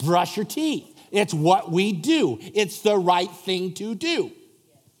there, brush your teeth. It's what we do. It's the right thing to do.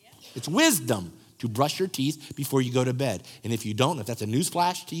 It's wisdom to brush your teeth before you go to bed. And if you don't, if that's a news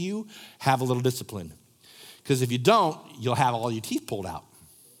flash to you, have a little discipline. Because if you don't, you'll have all your teeth pulled out.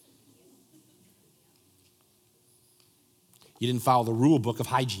 You didn't follow the rule book of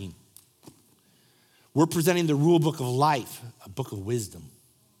hygiene. We're presenting the rule book of life, a book of wisdom.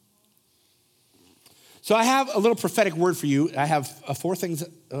 So I have a little prophetic word for you. I have 5 things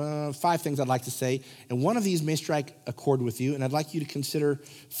I'd like to say, and one of these may strike a chord with you, and I'd like you to consider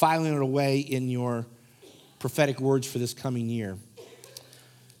filing it away in your prophetic words for this coming year.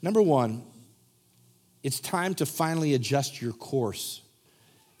 Number 1, it's time to finally adjust your course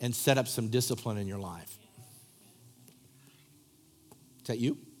and set up some discipline in your life. Is that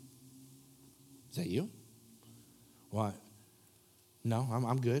you? Is that you? What? No,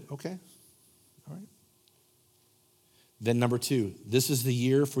 I'm good. Okay. All right. Then number 2, this is the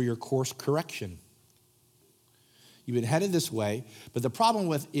year for your course correction. You've been headed this way, but the problem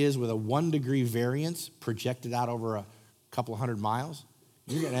with a 1 degree variance projected out over a couple hundred miles,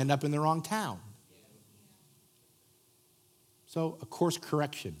 you're going to end up in the wrong town. So a course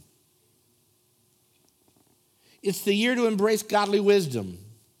correction. It's the year to embrace godly wisdom,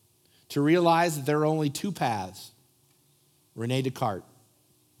 to realize that there are only 2 paths. Rene Descartes.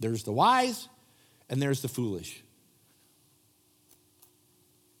 There's the wise and there's the foolish.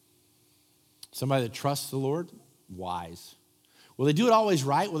 Somebody that trusts the Lord, wise. Will they do it always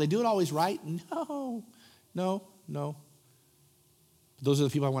right? Will they do it always right? No. Those are the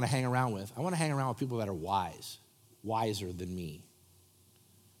people I want to hang around with. I want to hang around with people that are wise, wiser than me.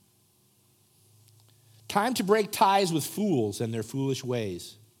 Time to break ties with fools and their foolish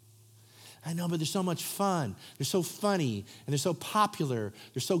ways. I know, but they're so much fun. They're so funny, and they're so popular.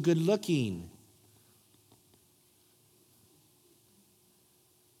 They're so good looking.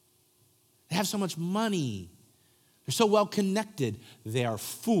 They have so much money. They're so well connected. They are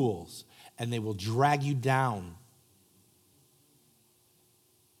fools, and they will drag you down.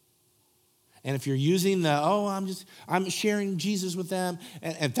 And if you're using I'm sharing Jesus with them,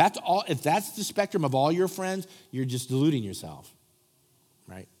 and if that's the spectrum of all your friends, you're just deluding yourself,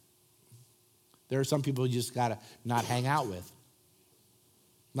 right? There are some people you just gotta not hang out with,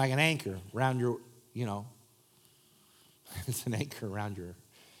 like an anchor around your, it's an anchor around your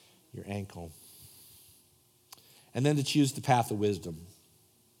ankle. And then to choose the path of wisdom.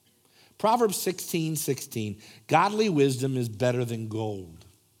 Proverbs 16:16, godly wisdom is better than gold.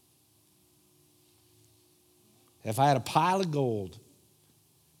 If I had a pile of gold,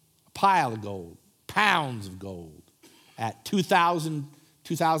 pounds of gold at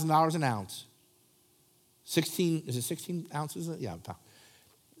 $2,000 an ounce, 16 ounces? Yeah,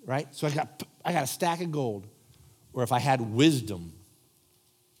 right? So I got a stack of gold. Or if I had wisdom,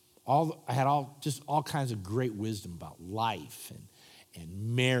 I had all kinds of great wisdom about life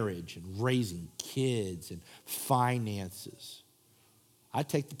and marriage and raising kids and finances. I'd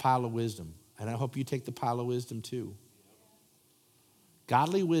take the pile of wisdom. And I hope you take the pile of wisdom too.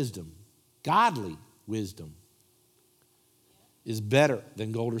 Godly wisdom is better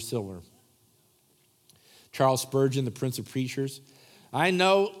than gold or silver. Charles Spurgeon, the Prince of Preachers. I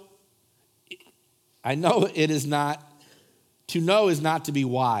know it is not, to know is not to be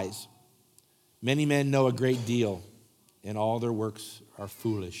wise. Many men know a great deal, and all their works are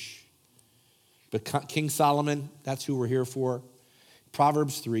foolish. But King Solomon, that's who we're here for.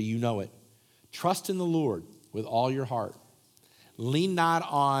 Proverbs 3, you know it. Trust in the Lord with all your heart. Lean not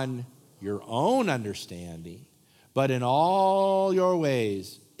on your own understanding, but in all your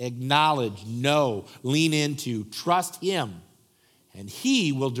ways, acknowledge, know, lean into, trust him. And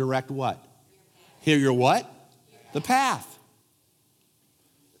he will direct what? Hear your what? The path.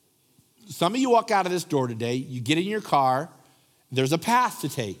 Some of you walk out of this door today, you get in your car, there's a path to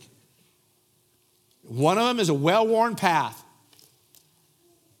take. One of them is a well-worn path.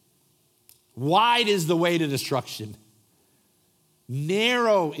 Wide is the way to destruction.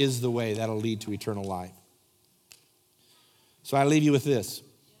 Narrow is the way that'll lead to eternal life. So I leave you with this.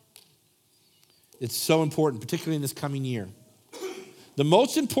 It's so important, particularly in this coming year. The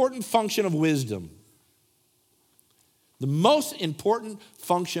most important function of wisdom,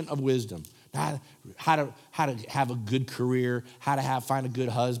 how to have a good career, how to find a good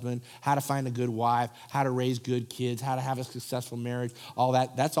husband, how to find a good wife, how to raise good kids, how to have a successful marriage, all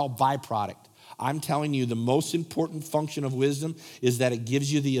that's all byproduct. I'm telling you, the most important function of wisdom is that it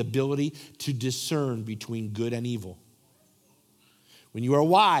gives you the ability to discern between good and evil. When you are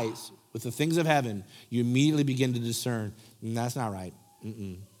wise with the things of heaven, you immediately begin to discern, that's not right.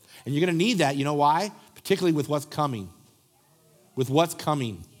 And you're going to need that. You know why? Particularly with what's coming.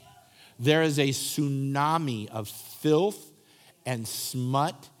 There is a tsunami of filth and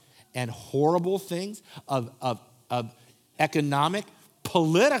smut and horrible things, of economic,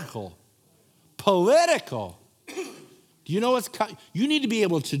 political. Do you know what's coming? You need to be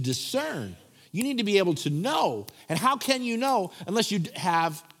able to discern. You need to be able to know. And how can you know unless you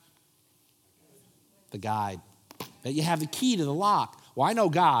have the guide, that you have the key to the lock? Well, I know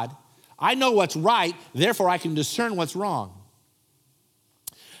God. I know what's right, therefore I can discern what's wrong.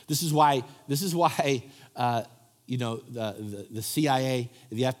 This is why the CIA,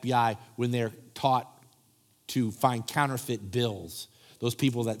 the FBI, when they're taught to find counterfeit bills, those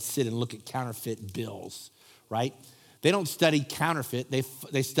people that sit and look at counterfeit bills, right? They don't study counterfeit.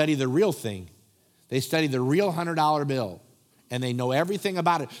 They study the real thing. They study the real $100 bill, and they know everything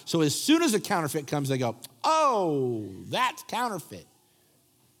about it. So as soon as a counterfeit comes, they go, oh, that's counterfeit.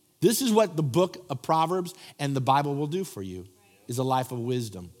 This is what the book of Proverbs and the Bible will do for you, is a life of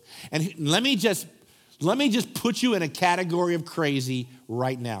wisdom. And let me just let me just put you in a category of crazy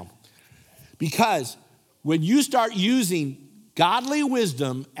right now. Because when you start using godly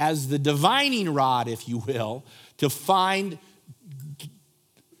wisdom as the divining rod, if you will, to find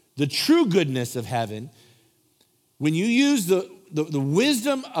the true goodness of heaven, when you use the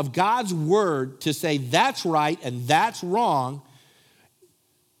wisdom of God's word to say that's right and that's wrong,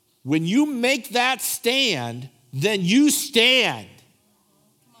 when you make that stand, then you stand.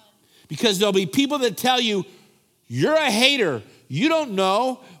 Because there'll be people that tell you, you're a hater. You don't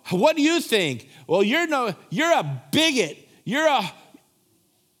know. What do you think? Well, you're a bigot. You're a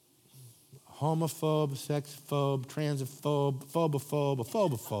homophobe, sexophobe, transphobe,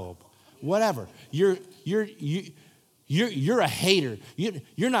 phobophobe, whatever. You're a hater.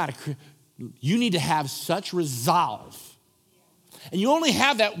 You're not you need to have such resolve. And you only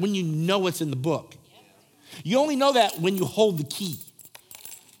have that when you know what's in the book. You only know that when you hold the key.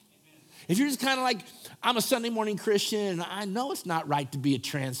 If you're just kind of like, I'm a Sunday morning Christian, and I know it's not right to be a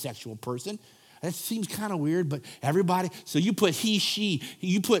transsexual person. That seems kind of weird, but everybody, so you put he, she,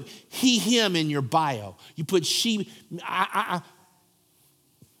 you put he, him in your bio. You put she,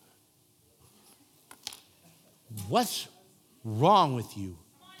 What's wrong with you?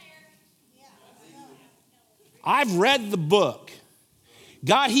 I've read the book.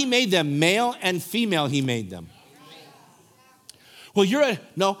 God, he made them male and female, he made them. Well,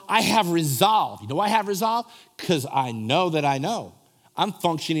 no, I have resolve. You know why I have resolve? Because I know that I know. I'm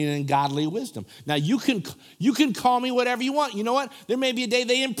functioning in godly wisdom. Now, you can call me whatever you want. You know what? There may be a day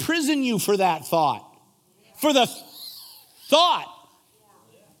they imprison you for that thought. For the thought.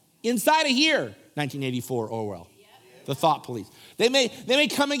 Inside of here, 1984, Orwell. The thought police. They may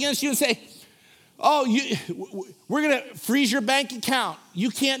come against you and say, we're going to freeze your bank account. You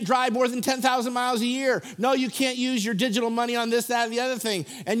can't drive more than 10,000 miles a year. No, you can't use your digital money on this, that, and the other thing.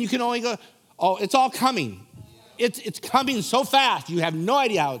 And you can only go, it's all coming. It's coming so fast. You have no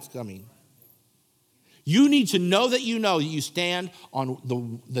idea how it's coming. You need to know that you stand on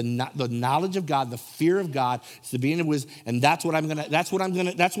the knowledge of God, the fear of God. It's the beginning of wisdom, and that's what I'm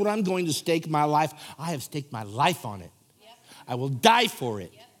going to stake my life. I have staked my life on it. Yep. I will die for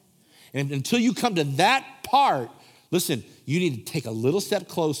it. Yep. And until you come to that part, listen, you need to take a little step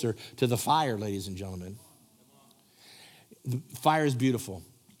closer to the fire, ladies and gentlemen. The fire is beautiful.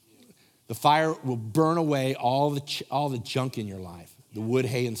 The fire will burn away all the junk in your life, the wood,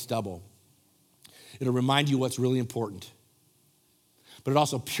 hay, and stubble. It'll remind you what's really important. But it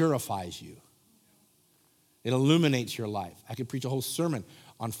also purifies you. It illuminates your life. I could preach a whole sermon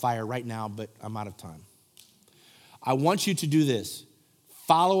on fire right now, but I'm out of time. I want you to do this.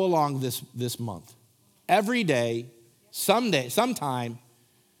 Follow along this month. Every day, sometime,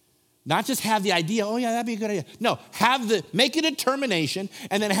 not just have the idea, oh yeah, that'd be a good idea. No, make a determination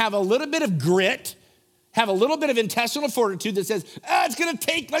and then have a little bit of grit, have a little bit of intestinal fortitude that says, it's gonna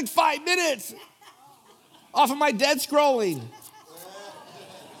take like 5 minutes off of my dead scrolling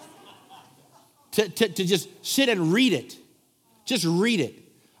to just sit and read it. Just read it.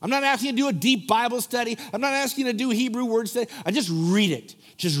 I'm not asking you to do a deep Bible study. I'm not asking you to do Hebrew word study. I just read it.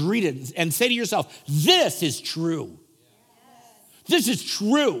 Just read it and say to yourself, this is true. This is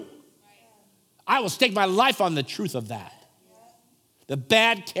true. I will stake my life on the truth of that. The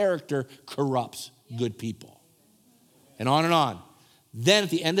bad character corrupts good people. And on and on. Then at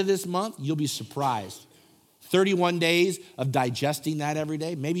the end of this month, you'll be surprised. 31 days of digesting that every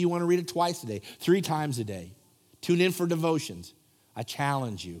day. Maybe you want to read it twice a day, 3 times a day. Tune in for devotions. I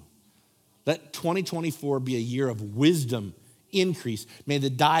challenge you. Let 2024 be a year of wisdom increase. May the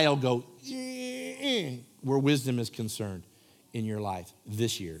dial go where wisdom is concerned in your life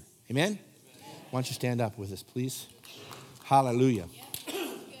this year. Amen? Why don't you stand up with us, please? Hallelujah.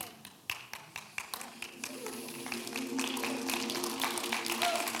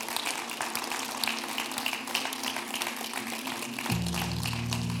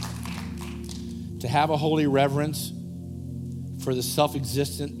 To have a holy reverence for the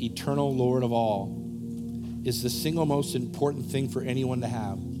self-existent, eternal Lord of all is the single most important thing for anyone to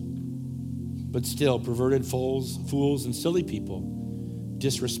have. But still, perverted fools, and silly people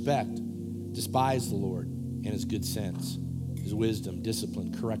despise the Lord and his good sense, his wisdom,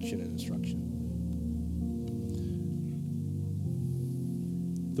 discipline, correction, and instruction.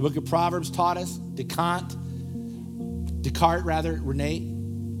 The book of Proverbs taught us, Descartes,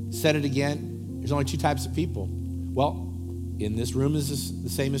 Rene said it again, there's only 2 types of people. Well, in this room is the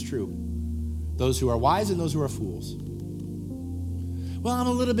same is true. Those who are wise and those who are fools. Well, I'm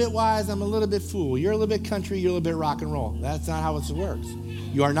a little bit wise, I'm a little bit fool. You're a little bit country, you're a little bit rock and roll. That's not how it works.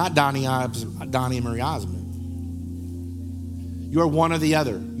 You are not Donnie Marie Osmond. You are one or the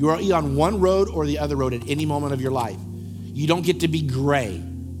other. You are on one road or the other road at any moment of your life. You don't get to be gray.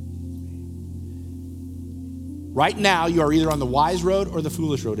 Right now, you are either on the wise road or the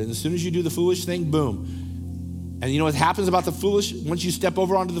foolish road. And as soon as you do the foolish thing, boom. And you know what happens about the foolish? Once you step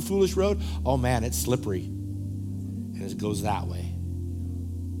over onto the foolish road, oh man, it's slippery. And it goes that way.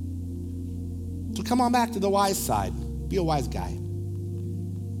 So come on back to the wise side. Be a wise guy.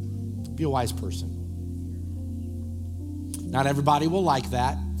 Be a wise person. Not everybody will like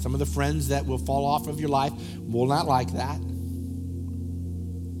that. Some of the friends that will fall off of your life will not like that.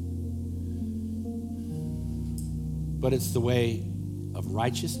 But it's the way of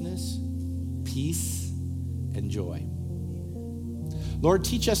righteousness, peace, and joy. Lord,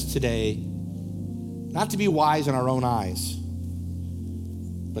 teach us today not to be wise in our own eyes,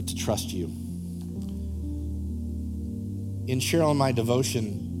 but to trust you. In Cheryl and my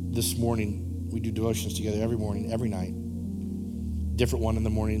devotion this morning, we do devotions together every morning, every night. Different one in the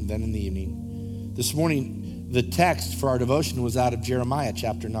morning, then in the evening. This morning, the text for our devotion was out of Jeremiah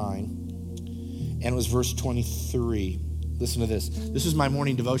chapter 9. And it was verse 23. Listen to this. This is my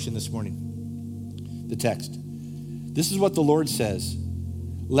morning devotion this morning. The text. This is what the Lord says.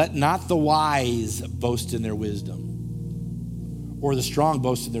 Let not the wise boast in their wisdom, or the strong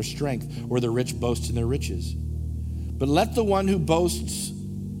boast in their strength, or the rich boast in their riches. But let the one who boasts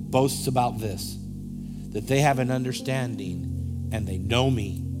about this, that they have an understanding and they know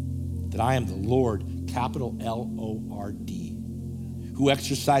me, that I am the Lord, capital L-O-R-D, who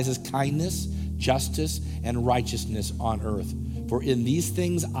exercises kindness, justice, and righteousness on earth. For in these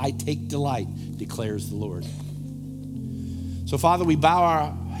things I take delight, declares the Lord. So, Father, we bow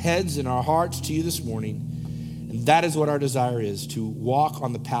our heads and our hearts to you this morning, and that is what our desire is, to walk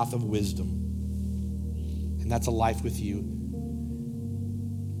on the path of wisdom. And that's a life with you.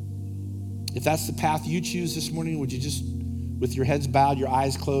 If that's the path you choose this morning, would you just, with your heads bowed, your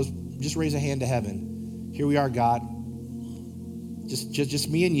eyes closed, just raise a hand to heaven. Here we are, God. Just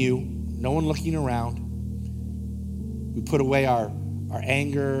me and you. No one looking around. We put away our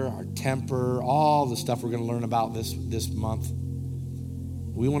anger, our temper, all the stuff we're going to learn about this month.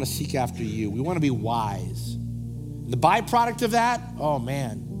 We want to seek after you. We want to be wise. The byproduct of that, oh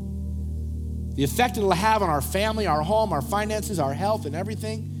man, the effect it'll have on our family, our home, our finances, our health, and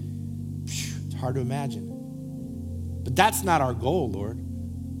everything, it's hard to imagine. But that's not our goal, Lord.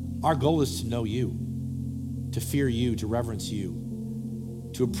 Our goal is to know you, to fear you, to reverence you,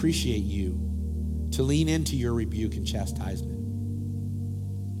 to appreciate you, to lean into your rebuke and chastisement.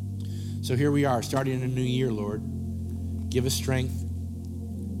 So here we are, starting in a new year, Lord. Give us strength,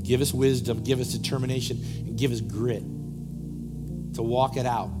 give us wisdom, give us determination, and give us grit to walk it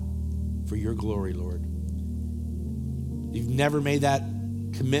out for your glory, Lord. You've never made that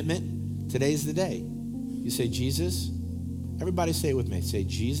commitment. Today's the day. You say, Jesus, everybody say it with me. Say,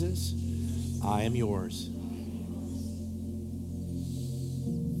 Jesus, I am yours.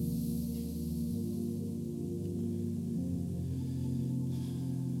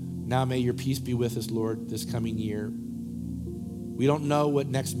 Now may your peace be with us, Lord, this coming year. We don't know what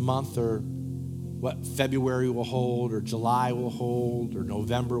next month or what February will hold or July will hold or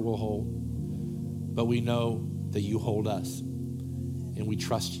November will hold, but we know that you hold us and we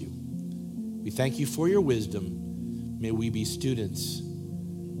trust you. We thank you for your wisdom. May we be students.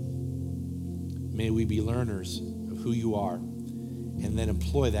 May we be learners of who you are and then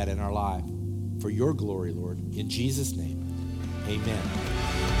employ that in our life for your glory, Lord. In Jesus' name, amen.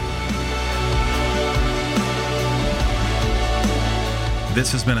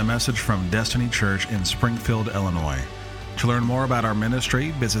 This has been a message from Destiny Church in Springfield, Illinois. To learn more about our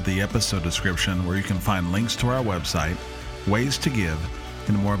ministry, visit the episode description where you can find links to our website, ways to give,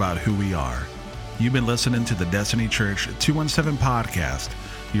 and more about who we are. You've been listening to the Destiny Church 217 podcast,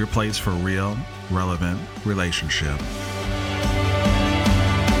 your place for real, relevant relationship.